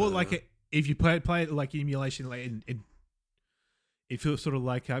 No, more like if you play it like emulation, like it feels sort of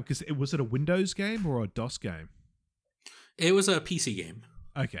like because was it a Windows game or a DOS game? It was a PC game.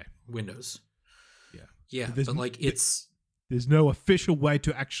 Okay, Windows. Yeah, yeah, but like there's no official way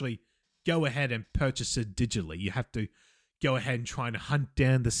to actually go ahead and purchase it digitally. You have to go ahead and try and hunt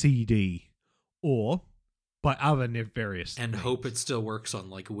down the CD or buy other various and things. Hope it still works on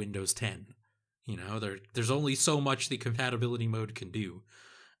like Windows 10. There's only so much the compatibility mode can do,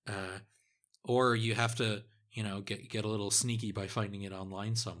 or you have to get a little sneaky by finding it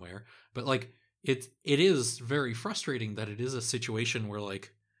online somewhere. But like it is very frustrating that it is a situation where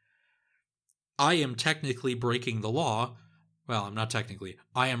like I am technically breaking the law. Well, I'm not technically.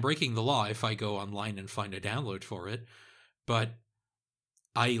 I am breaking the law if I go online and find a download for it, but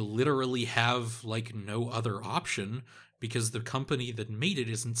I literally have like no other option because the company that made it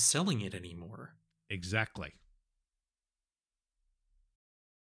isn't selling it anymore. Exactly.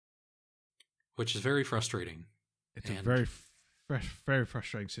 Which is very frustrating. It's a very, very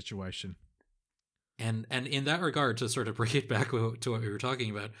frustrating situation. And in that regard, to sort of bring it back to what we were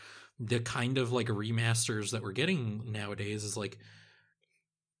talking about, the kind of like remasters that we're getting nowadays is like,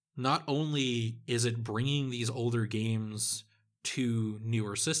 not only is it bringing these older games to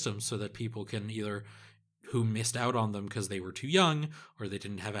newer systems so that people can either who missed out on them because they were too young or they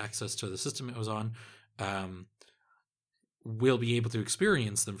didn't have access to the system it was on, will be able to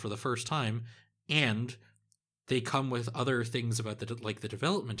experience them for the first time, and they come with other things about the like the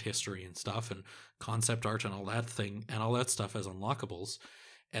development history and stuff and concept art and all that stuff as unlockables,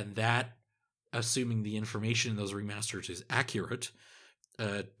 and that, assuming the information in those remasters is accurate,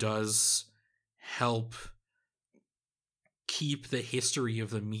 does help keep the history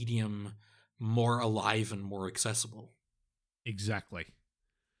of the medium more alive and more accessible. Exactly.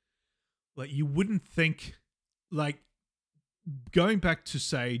 Like, you wouldn't think, like, going back to,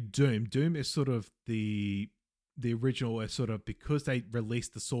 say, Doom is sort of the original, sort of, because they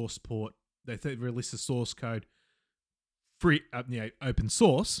released the source port, they released the source code free, open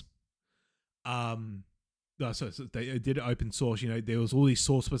source. So they did open source. There was all these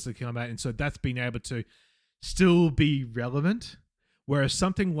source ports that come out, and so that's been able to still be relevant. Whereas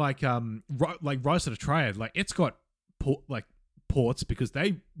something like Rise of the Triad, like, it's got ports because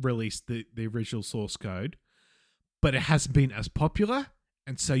they released the original source code, but it hasn't been as popular,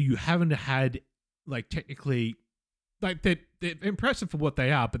 and so you haven't had, like, technically, like, they're impressive for what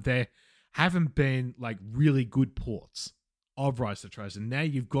they are, but they haven't been, like, really good ports of Rise of the Triad. And now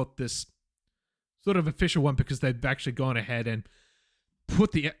you've got this sort of official one because they've actually gone ahead and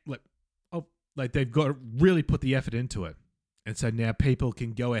put they've got to really put the effort into it, and so now people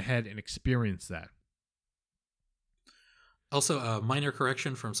can go ahead and experience that. Also, a minor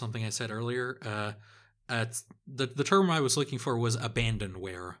correction from something I said earlier. The term I was looking for was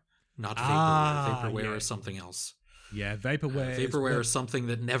abandonware, not vaporware. Vaporware is something else. Yeah, vaporware. Vaporware is something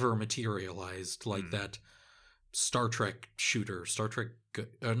that never materialized, like that Star Trek shooter.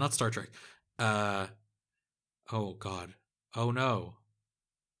 Not Star Trek. Oh God. Oh no.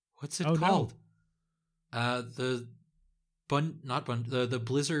 What's it called? No. The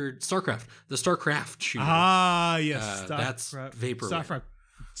Blizzard StarCraft. The StarCraft shooter. Ah, yes. That's vaporware.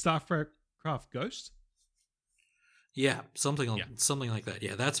 StarCraft Ghost? Yeah, something like that.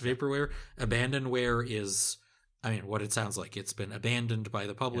 Yeah, that's vaporware. Abandonware is, what it sounds like. It's been abandoned by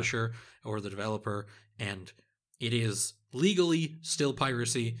the publisher or the developer, and it is legally still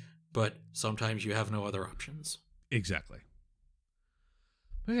piracy, but sometimes you have no other options. Exactly.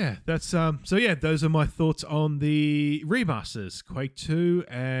 But yeah, that's those are my thoughts on the remasters, Quake 2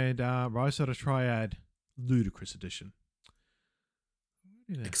 and Rise of the Triad Ludicrous Edition.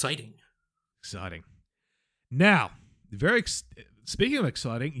 Exciting. Now, speaking of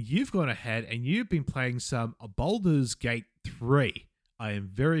exciting, you've gone ahead and you've been playing some Baldur's Gate 3. I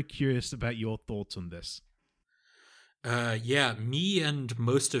am very curious about your thoughts on this. Yeah, me and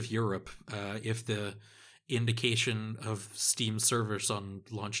most of Europe, if the indication of Steam servers on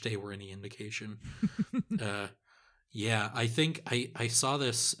launch day were any indication. Yeah, I think I saw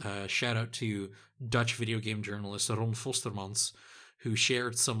this, shout out to Dutch video game journalist Ron Vostermans, who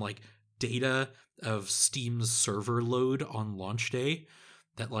shared some, like, data of Steam's server load on launch day,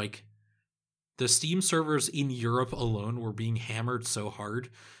 that, like, the Steam servers in Europe alone were being hammered so hard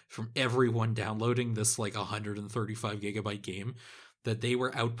from everyone downloading this, like, 135 gigabyte game that they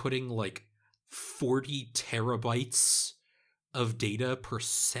were outputting, like, 40 terabytes of data per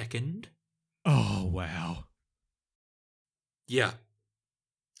second. Oh, wow. Yeah.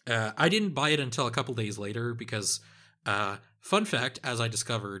 I didn't buy it until a couple days later because, fun fact, as I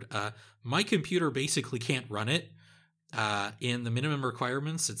discovered, my computer basically can't run it. In the minimum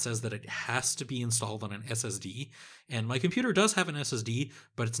requirements, it says that it has to be installed on an SSD, and my computer does have an SSD,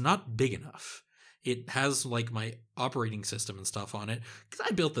 but it's not big enough. It has, like, my operating system and stuff on it, because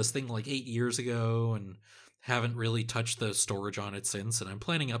I built this thing like 8 years ago and haven't really touched the storage on it since, and I'm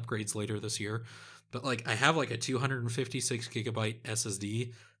planning upgrades later this year. But, like, I have, like, a 256 gigabyte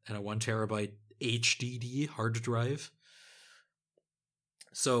SSD and a 1 terabyte HDD hard drive.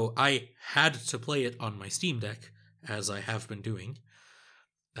 So I had to play it on my Steam Deck, as I have been doing,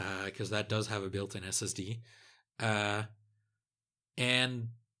 because that does have a built-in SSD. And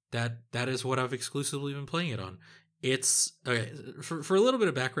that is what I've exclusively been playing it on. It's okay. For a little bit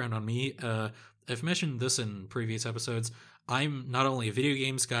of background on me, I've mentioned this in previous episodes. I'm not only a video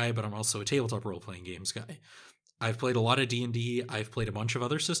games guy, but I'm also a tabletop role-playing games guy. I've played a lot of D&D. I've played a bunch of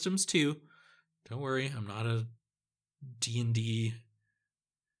other systems too. Don't worry, I'm not a D&D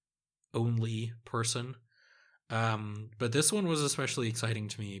only person. But this one was especially exciting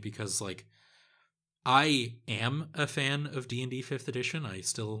to me because, like, I am a fan of D&D 5th edition. I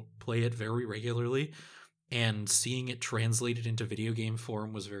still play it very regularly, and seeing it translated into video game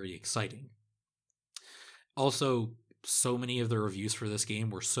form was very exciting. Also, so many of the reviews for this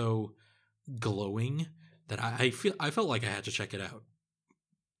game were so glowing that I felt like I had to check it out.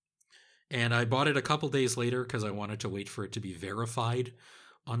 And I bought it a couple days later because I wanted to wait for it to be verified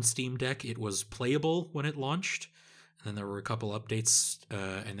on Steam Deck. It was playable when it launched, and then there were a couple updates,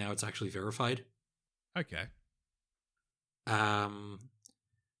 and now it's actually verified. Okay. Um,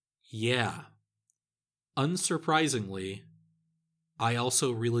 yeah. Unsurprisingly, I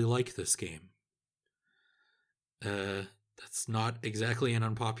also really like this game. Uh, that's not exactly an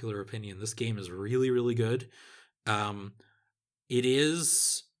unpopular opinion. This game is really, really good. Um, it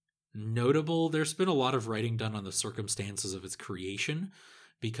is notable. There's been a lot of writing done on the circumstances of its creation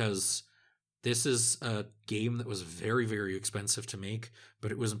because this is a game that was very, very expensive to make,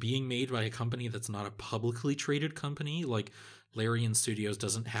 but it was being made by a company that's not a publicly traded company. Like Larian Studios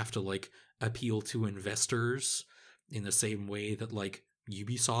doesn't have to like appeal to investors in the same way that like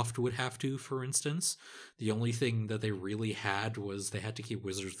Ubisoft would have to, for instance. The only thing that they really had was they had to keep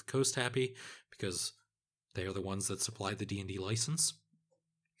Wizards of the Coast happy because they are the ones that supply the D&D license.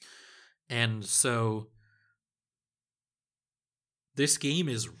 And so this game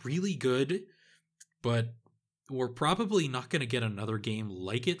is really good, but we're probably not going to get another game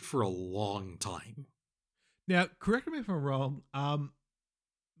like it for a long time. Now, correct me if I'm wrong.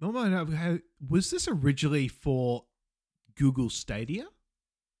 Was this originally for Google Stadia?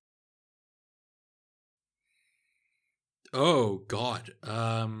 Oh God.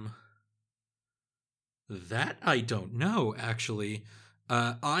 That I don't know actually.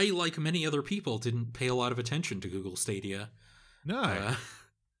 I, like many other people, didn't pay a lot of attention to Google Stadia. No.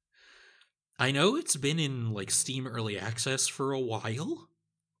 I know it's been in like Steam Early Access for a while.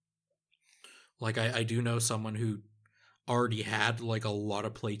 Like I do know someone who already had like a lot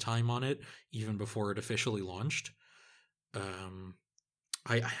of playtime on it even before it officially launched. Um,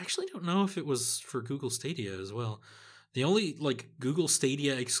 I actually don't know if it was for Google Stadia as well. The only like Google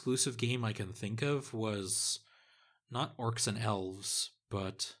Stadia exclusive game I can think of was not Orcs and Elves,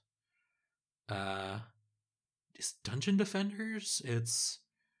 but it's Dungeon Defenders. It's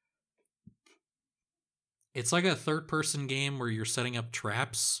like a third person game where you're setting up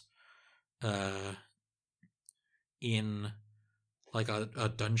traps uh in like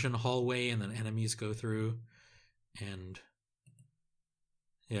a dungeon hallway and then enemies go through. And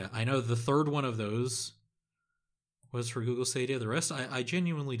yeah, I know the third one of those was for Google Stadia. The rest I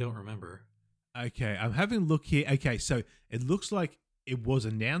genuinely don't remember. Okay, I'm having a look here. Okay, so it looks like it was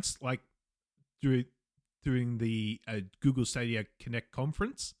announced like during the Google Stadia Connect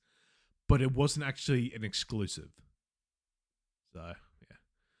conference, but it wasn't actually an exclusive. So yeah,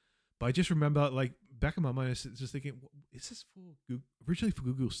 but I just remember like back in my mind, I was just thinking, is this for originally for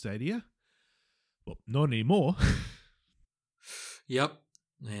Google Stadia? Well, not anymore. Yep,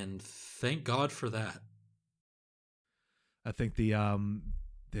 and thank God for that. I think I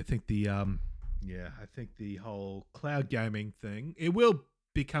think the whole cloud gaming thing, it will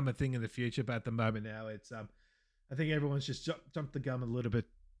become a thing in the future, but at the moment now it's I think everyone's just jumped the gun a little bit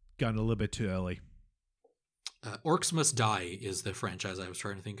too early. Orcs Must Die is the franchise I was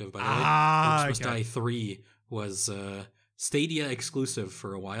trying to think of, by the way. Ah, Orcs Must okay. Die 3 was Stadia exclusive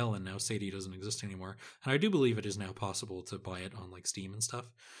for a while, and now Stadia doesn't exist anymore. And I do believe it is now possible to buy it on like Steam and stuff.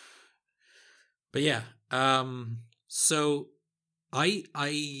 But yeah, so I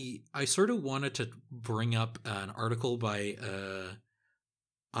sort of wanted to bring up an article by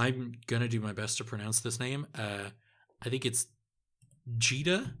I'm gonna do my best to pronounce this name. I think it's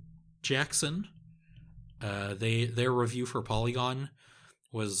Jita Jackson. Their review for Polygon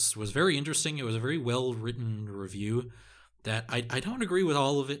was very interesting. It was a very well written review that I don't agree with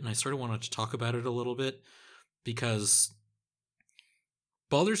all of it, and I sort of wanted to talk about it a little bit because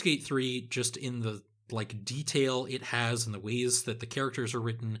Baldur's Gate 3, just in the like detail it has and the ways that the characters are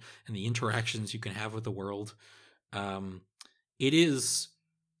written and the interactions you can have with the world, it is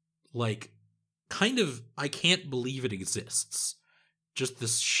like kind of, I can't believe it exists. Just the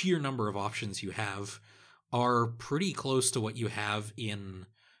sheer number of options you have are pretty close to what you have in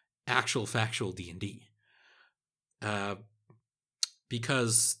actual factual D&D.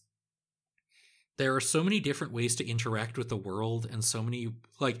 Because there are so many different ways to interact with the world, and so many,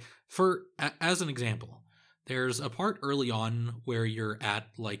 like, for as an example, there's a part early on where you're at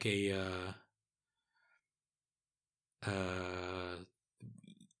like a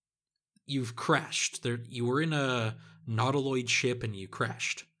you've crashed. You were in a nautiloid ship and you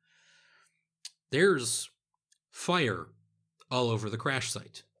crashed. There's fire all over the crash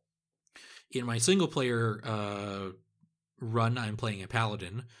site. In my single player run, I'm playing a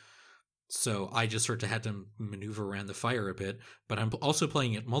paladin, so I just sort of had to maneuver around the fire a bit. But I'm also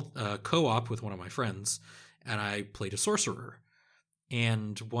playing it co-op with one of my friends, and I played a sorcerer.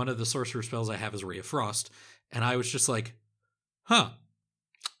 And one of the sorcerer spells I have is Ray of Frost, and I was just like, huh,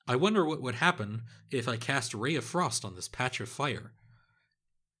 I wonder what would happen if I cast Ray of Frost on this patch of fire.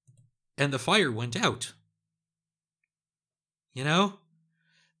 And the fire went out. You know?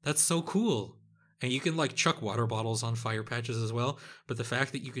 That's so cool. And you can like chuck water bottles on fire patches as well. But the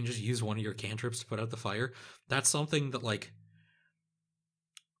fact that you can just use one of your cantrips to put out the fire, that's something that like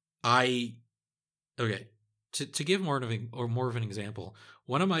I okay. To give more of an example,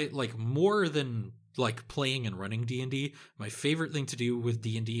 one of my like more than like playing and running D&D, my favorite thing to do with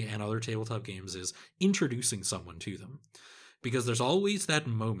D&D and other tabletop games is introducing someone to them. Because there's always that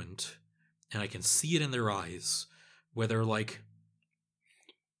moment, and I can see it in their eyes, where they're like,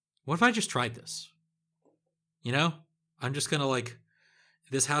 what if I just tried this? You know? I'm just gonna like,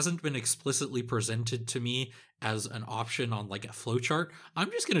 this hasn't been explicitly presented to me as an option on like a flowchart. I'm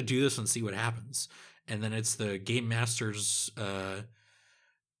just gonna do this and see what happens. And then it's the game master's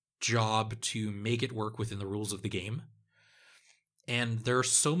job to make it work within the rules of the game. And there are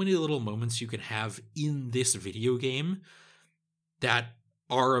so many little moments you can have in this video game that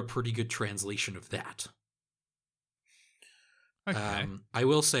are a pretty good translation of that. Okay. I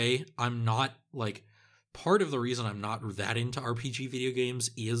will say I'm not like, part of the reason I'm not that into RPG video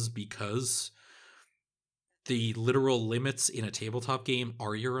games is because the literal limits in a tabletop game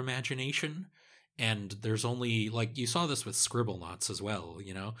are your imagination. And there's only, like, you saw this with Scribblenauts as well,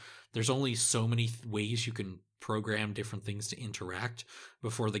 you know? There's only so many ways you can program different things to interact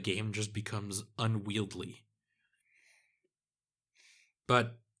before the game just becomes unwieldy.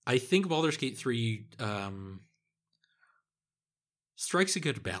 But I think Baldur's Gate 3 strikes a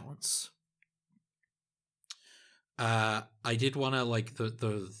good balance. I did want to, like,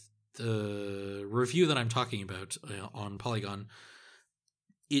 the review that I'm talking about on Polygon,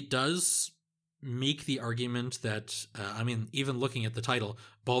 it does make the argument that, I mean, even looking at the title,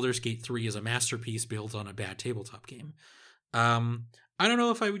 Baldur's Gate 3 is a masterpiece built on a bad tabletop game. I don't know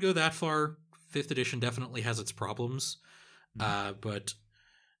if I would go that far. 5th edition definitely has its problems. But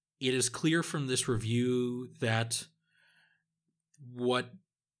it is clear from this review that what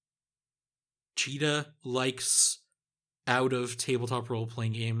Cheetah likes out of tabletop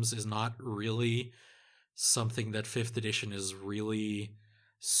role-playing games is not really something that 5th edition is really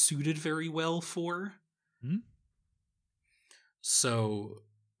suited very well for. So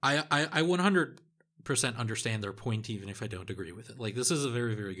I 100% understand their point, even if I don't agree with it. Like, this is a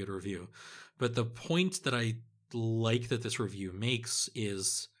very, very good review. But the point that I like that this review makes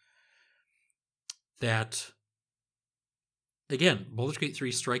is that, again, Baldur's Gate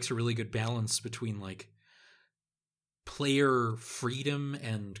 3 strikes a really good balance between, like, player freedom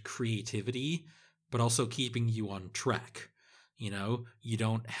and creativity, but also keeping you on track. You know, you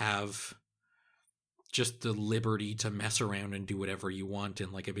don't have just the liberty to mess around and do whatever you want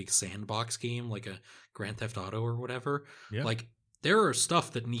in like a big sandbox game, like a Grand Theft Auto or whatever. Yeah. Like, there are things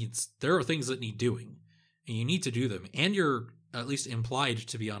that need doing, and you need to do them, and you're at least implied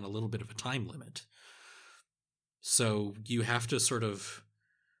to be on a little bit of a time limit. So you have to sort of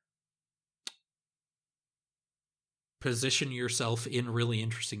position yourself in really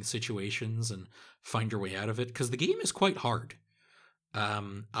interesting situations and find your way out of it, because the game is quite hard.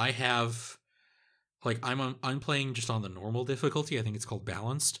 I have, like, I'm playing just on the normal difficulty. I think it's called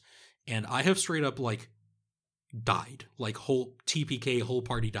balanced, and I have straight up like died, like whole TPK, whole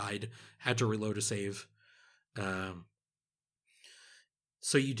party died, had to reload a save.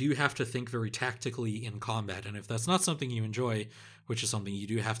 So you do have to think very tactically in combat, and if that's not something you enjoy, which is something you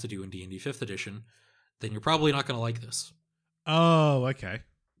do have to do in D&D 5th edition, then you're probably not going to like this. Oh, okay.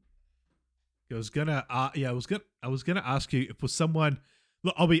 I was gonna ask you if for someone.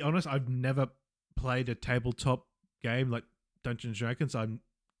 Look, I'll be honest. I've never played a tabletop game like Dungeons and Dragons. I've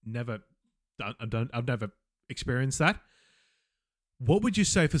never experienced that. What would you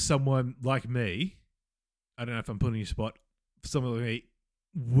say for someone like me? I don't know if I'm putting you on the spot. For someone like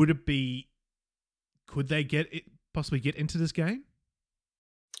me, could they possibly get into this game?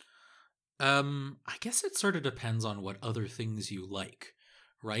 I guess it sort of depends on what other things you like,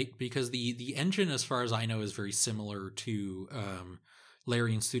 right? Because the engine, as far as I know, is very similar to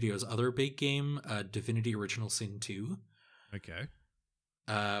Larian Studios' other big game, Divinity Original Sin 2. Okay.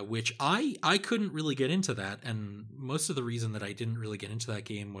 Which I couldn't really get into that, and most of the reason that I didn't really get into that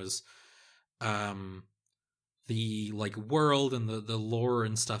game was the like world and the lore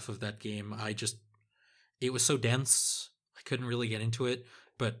and stuff of that game. It was so dense, I couldn't really get into it.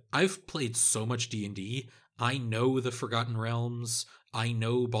 But I've played so much D&D. I know the Forgotten Realms. I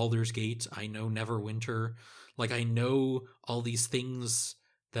know Baldur's Gate. I know Neverwinter. Like, I know all these things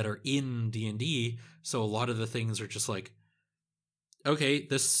that are in D&D. So a lot of the things are just like, okay,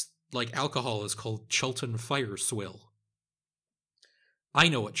 this like alcohol is called Chultan Fire Swill. I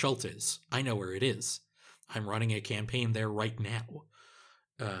know what Chult is. I know where it is. I'm running a campaign there right now.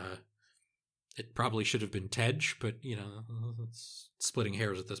 It probably should have been Tej, but, you know, it's splitting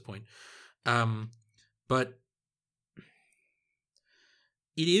hairs at this point. But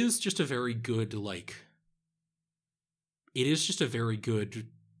it is just a very good, like, it is just a very good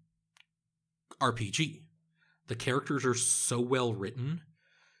RPG. The characters are so well written,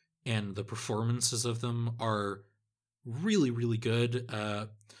 and the performances of them are really, really good.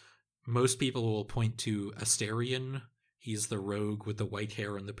 Most people will point to Asterion. He's the rogue with the white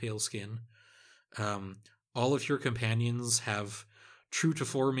hair and the pale skin. All of your companions have, true to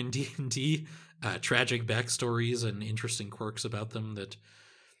form in D&D, tragic backstories and interesting quirks about them that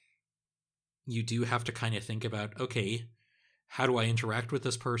you do have to kind of think about, okay, how do I interact with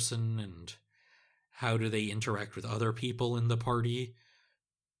this person, and how do they interact with other people in the party?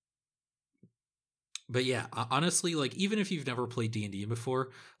 But yeah, honestly, like, even if you've never played D&D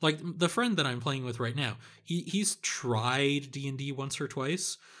before, like the friend that I'm playing with right now, he's tried D&D once or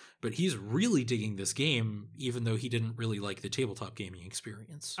twice, but he's really digging this game, even though he didn't really like the tabletop gaming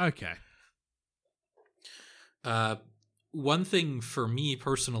experience. Okay. One thing for me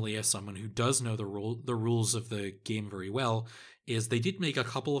personally, as someone who does know the rules of the game very well, is they did make a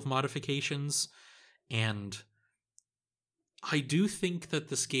couple of modifications, and I do think that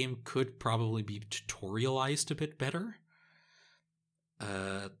this game could probably be tutorialized a bit better.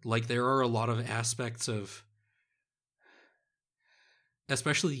 Like, there are a lot of aspects of,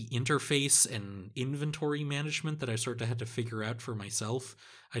 especially the interface and inventory management, that I sort of had to figure out for myself.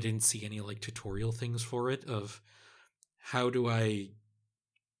 I didn't see any, like, tutorial things for it, of how do I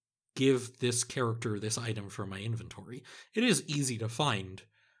give this character this item from my inventory. It is easy to find,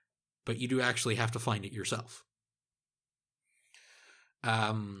 but you do actually have to find it yourself.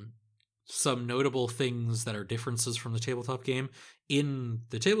 Some notable things that are differences from the tabletop game. In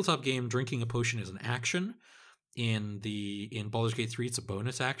the tabletop game, drinking a potion is an action. In Baldur's Gate 3, it's a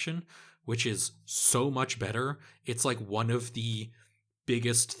bonus action, which is so much better. It's like one of the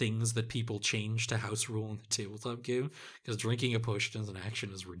biggest things that people change to house rule in the tabletop game, because drinking a potion as an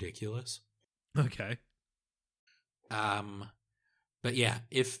action is ridiculous. Okay. But yeah,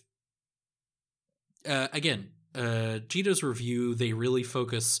 if again, Jito's review, they really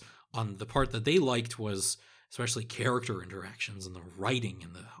focus on the part that they liked, was especially character interactions and the writing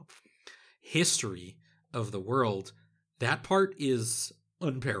and the history of the world. That part is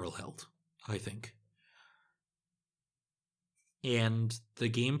unparalleled, I think. And the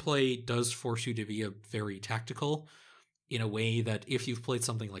gameplay does force you to be a very tactical, in a way that if you've played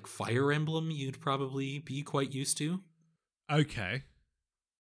something like Fire Emblem, you'd probably be quite used to. Okay.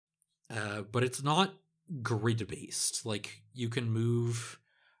 But it's not grid-based. Like, you can move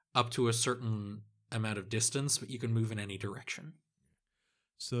up to a certain amount of distance, but you can move in any direction.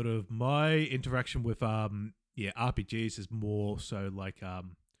 Sort of my interaction with RPGs is more so like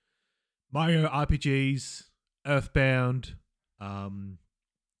Mario RPGs, Earthbound, and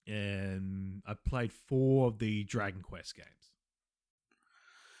I played 4 of the Dragon Quest games.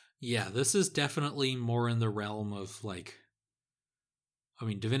 Yeah, this is definitely more in the realm of, like, I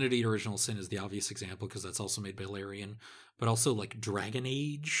mean, Divinity Original Sin is the obvious example, because that's also made by Larian, but also, like, Dragon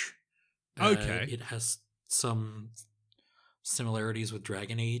Age. Okay. It has some similarities with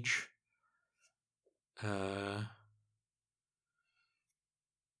Dragon Age.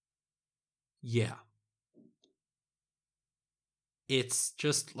 Yeah. It's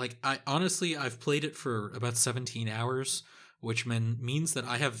just, like, I've played it for about 17 hours, which means that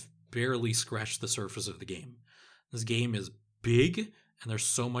I have barely scratched the surface of the game. This game is big, and there's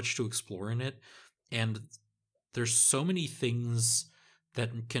so much to explore in it, and there's so many things that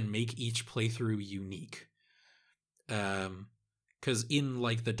can make each playthrough unique. Because in,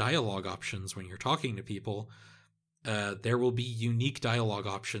 like, the dialogue options, when you're talking to people, there will be unique dialogue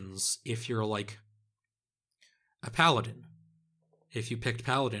options if you're, like, a paladin. If you picked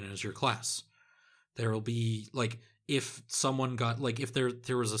paladin as your class, there will be, like, if someone got, like, if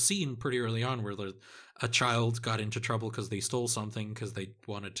there was a scene pretty early on where a child got into trouble because they stole something because they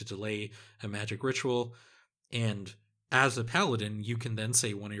wanted to delay a magic ritual, and as a paladin, you can then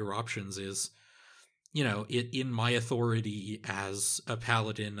say one of your options is, you know, in my authority as a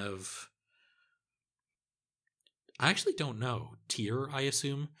paladin of, I actually don't know, tier, I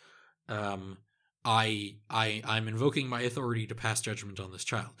assume. I'm invoking my authority to pass judgment on this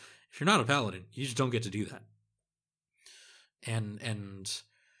child. If you're not a paladin, you just don't get to do that. And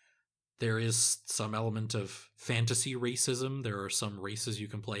there is some element of fantasy racism. There are some races you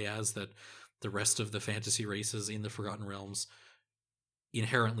can play as that the rest of the fantasy races in the Forgotten Realms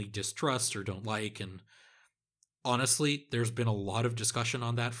inherently distrust or don't like. And honestly, there's been a lot of discussion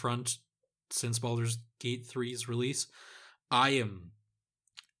on that front since Baldur's Gate 3's release. I am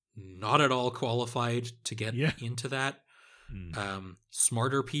not at all qualified to get into that.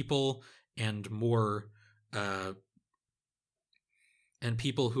 Smarter people and more and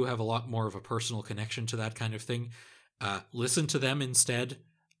people who have a lot more of a personal connection to that kind of thing, listen to them instead.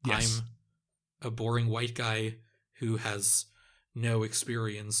 Yes. I'm a boring white guy who has no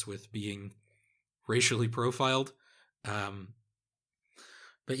experience with being racially profiled.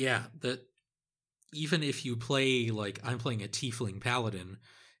 But yeah, that even if you play, like, I'm playing a tiefling paladin,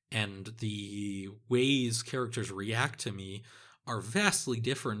 and the ways characters react to me are vastly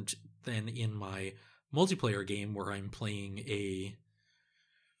different than in my multiplayer game where I'm playing a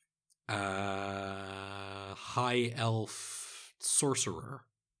high elf sorcerer.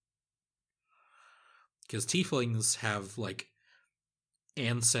 Because tieflings have, like,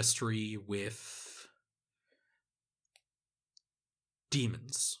 ancestry with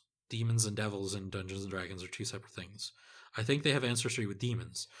demons. Demons and devils in Dungeons and Dragons are two separate things. I think they have ancestry with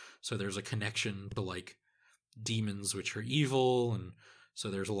demons. So there's a connection to, like, demons which are evil, and so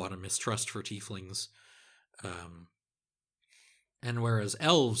there's a lot of mistrust for tieflings. And whereas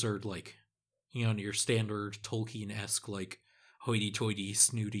elves are, like, you know, your standard Tolkien-esque, like, hoity-toity,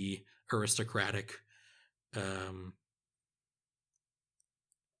 snooty, aristocratic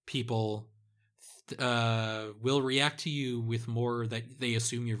people will react to you with more that they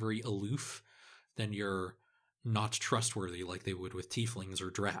assume you're very aloof than you're not trustworthy, like they would with tieflings or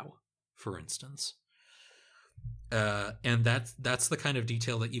drow, for instance. And that's the kind of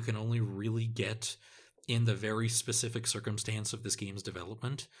detail that you can only really get in the very specific circumstance of this game's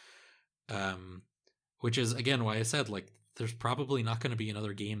development. Which is, again, why I said, like, there's probably not going to be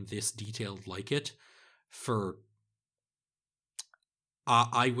another game this detailed like it for,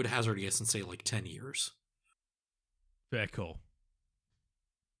 I would hazard a guess and say, like, 10 years. Very cool.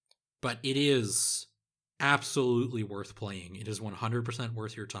 But it is absolutely worth playing. It is 100%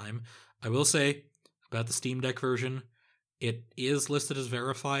 worth your time. I will say, about the Steam Deck version, it is listed as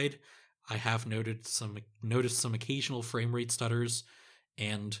verified. I have noticed some occasional frame rate stutters,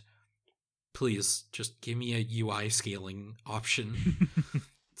 and please just give me a UI scaling option.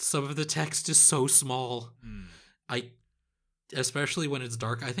 Some of the text is so small. Especially when it's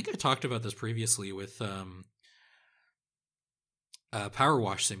dark. I think I talked about this previously with Power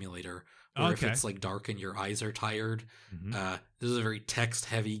Wash Simulator, where if it's, like, dark and your eyes are tired, this is a very text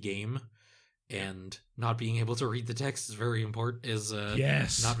heavy game, and not being able to read the text is very important,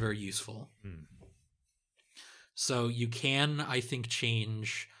 not very useful. So you can, I think,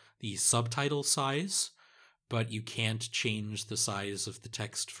 change the subtitle size, but you can't change the size of the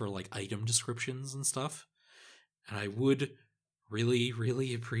text for, like, item descriptions and stuff. And I would really,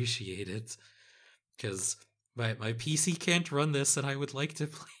 really appreciate it, because my PC can't run this, and I would like to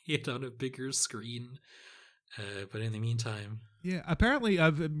play it on a bigger screen. But in the meantime... Yeah, apparently,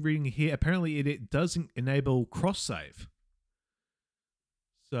 I've been reading here, apparently it doesn't enable cross-save.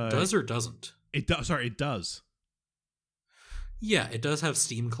 So does or doesn't? It does. Sorry, it does. Yeah, it does have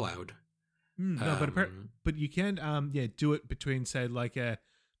Steam Cloud. No, but you can do it between, say, like the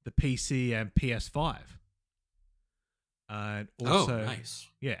PC and PS5. And also, nice.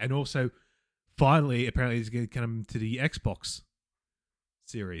 Yeah, and also, finally, apparently, it's going to come to the Xbox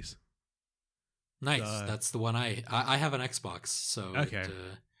series. Nice. That's the one I have an Xbox, so okay.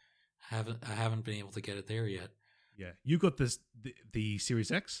 I haven't been able to get it there yet. Yeah, you got the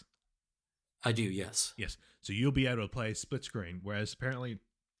Series X? I do, yes. Yes. So you'll be able to play split screen, whereas apparently,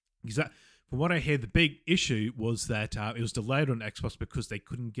 from what I hear, the big issue was that it was delayed on Xbox because they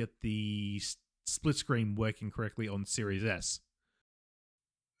couldn't get the split screen working correctly on Series S.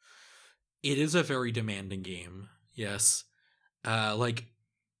 It is a very demanding game, yes. Like,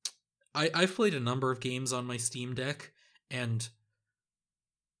 I've played a number of games on my Steam Deck, and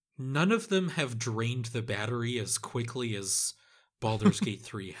none of them have drained the battery as quickly as Baldur's Gate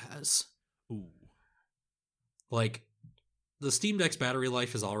 3 has. Ooh. Like, the Steam Deck's battery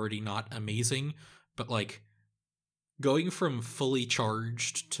life is already not amazing, but, like, going from fully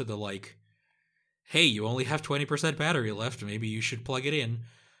charged to the, like, hey, you only have 20% battery left, maybe you should plug it in,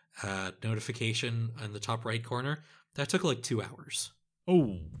 notification in the top right corner, that took, like, 2 hours.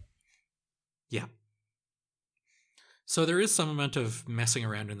 Oh. Yeah. So there is some amount of messing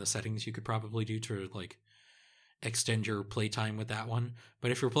around in the settings you could probably do to, like, extend your playtime with that one.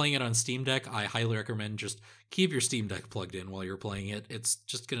 But if you're playing it on Steam Deck, I highly recommend just keep your Steam Deck plugged in while you're playing it. It's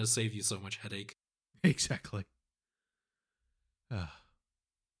just going to save you so much headache. Exactly.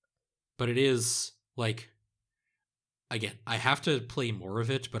 But it is, like, again, I have to play more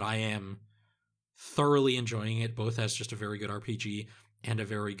of it, but I am thoroughly enjoying it, both as just a very good RPG and a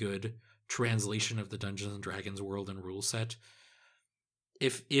very good translation of the Dungeons and Dragons world and rule set.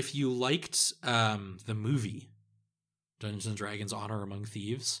 If you liked the movie Dungeons and Dragons Honor Among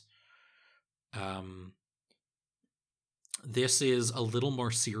Thieves, This is a little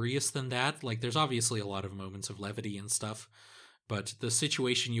more serious than that. Like, there's obviously a lot of moments of levity and stuff, but the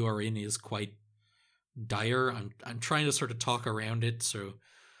situation you are in is quite dire. I'm trying to sort of talk around it so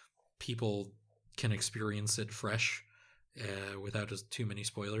people can experience it fresh without too many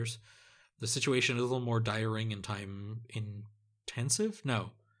spoilers. The situation is a little more diring and time intensive.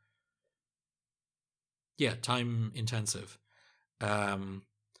 No. Yeah, time intensive.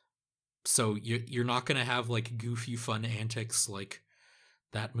 So you're not going to have like goofy fun antics like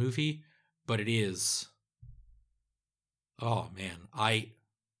that movie, but it is. Oh man,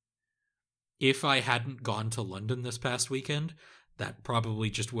 if I hadn't gone to London this past weekend, that probably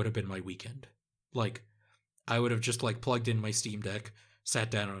just would have been my weekend. Like, I would have just like plugged in my Steam Deck,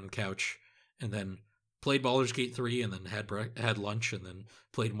 sat down on the couch, and then played Baldur's Gate 3, and then had lunch, and then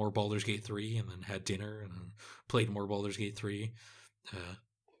played more Baldur's Gate 3, and then had dinner, and then played more Baldur's Gate 3.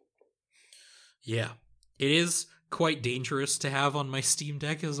 Yeah, it is quite dangerous to have on my Steam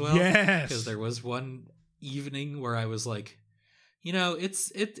Deck as well. Yes, because there was one evening where I was like,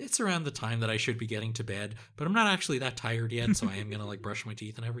 it's around the time that I should be getting to bed, but I'm not actually that tired yet, so I am gonna like brush my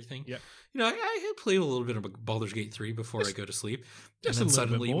teeth and everything. Yeah, I played a little bit of Baldur's Gate 3 before I go to sleep, and then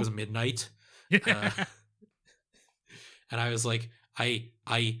suddenly it was midnight. Yeah. And I was like, I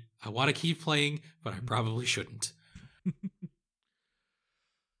want to keep playing, but I probably shouldn't.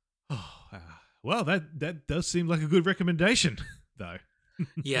 Well, that does seem like a good recommendation, though.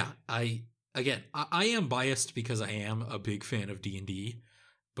 Yeah, I am biased because I am a big fan of D&D,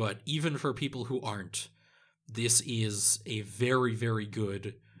 but even for people who aren't, this is a very, very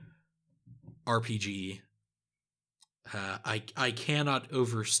good RPG. I cannot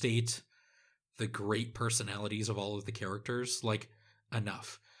overstate the great personalities of all of the characters, like,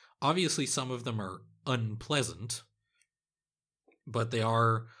 enough. Obviously, some of them are unpleasant, but they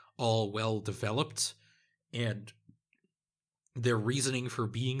are all well developed, and their reasoning for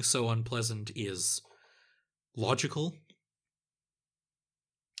being so unpleasant is logical.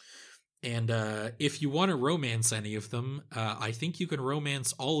 And if you want to romance any of them, I think you can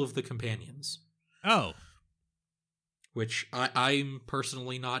romance all of the companions. Oh. Which I'm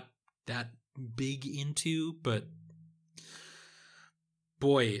personally not that big into, but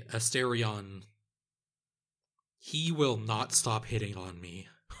boy, Asterion, he will not stop hitting on me.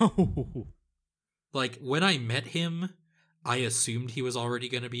 Like, when I met him, I assumed he was already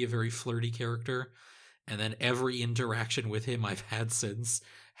going to be a very flirty character, and then every interaction with him I've had since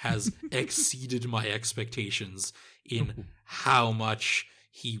has exceeded my expectations in how much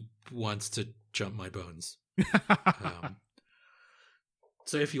he wants to jump my bones.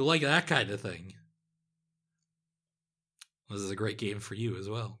 So if you like that kind of thing, this is a great game for you as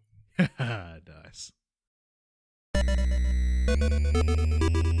well. Nice.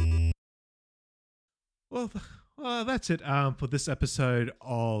 Well, that's it for this episode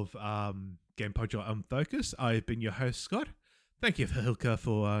of Gamepodular Unfocused. I've been your host, Scott. Thank you, Hilka,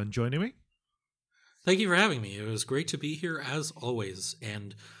 for joining me. Thank you for having me. It was great to be here as always.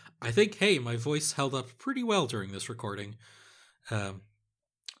 And I think, hey, my voice held up pretty well during this recording.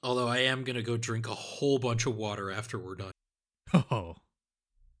 Although I am going to go drink a whole bunch of water after we're done. Oh,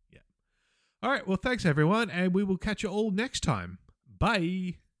 yeah. All right. Well, thanks, everyone. And we will catch you all next time.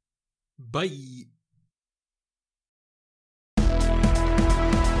 Bye. Bye.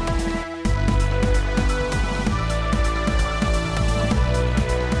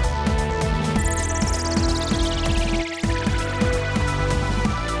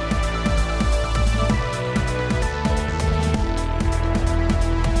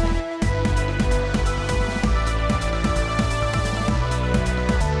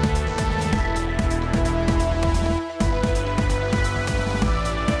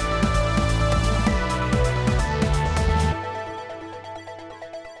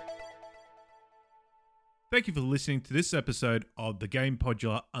 Thank you for listening to this episode of the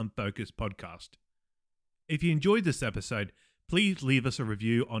Gamepodular Unfocused podcast. If you enjoyed this episode, please leave us a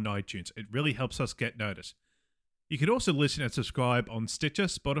review on iTunes. It really helps us get noticed. You can also listen and subscribe on Stitcher,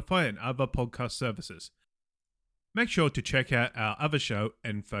 Spotify, and other podcast services. Make sure to check out our other show,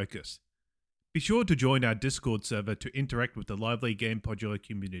 Unfocused. Be sure to join our Discord server to interact with the lively Gamepodular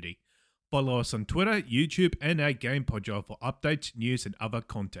community. Follow us on Twitter, YouTube, and at Gamepodular for updates, news, and other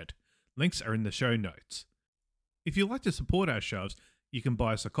content. Links are in the show notes. If you'd like to support our shows, you can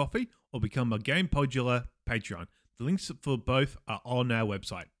buy us a coffee or become a Gamepodular Patreon. The links for both are on our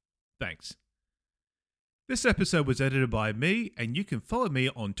website. Thanks. This episode was edited by me, and you can follow me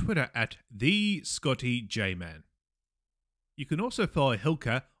on Twitter at TheScottyJman. You can also follow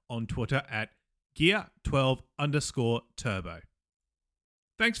Hilka on Twitter at Gear12_Turbo.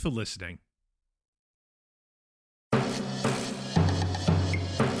 Thanks for listening.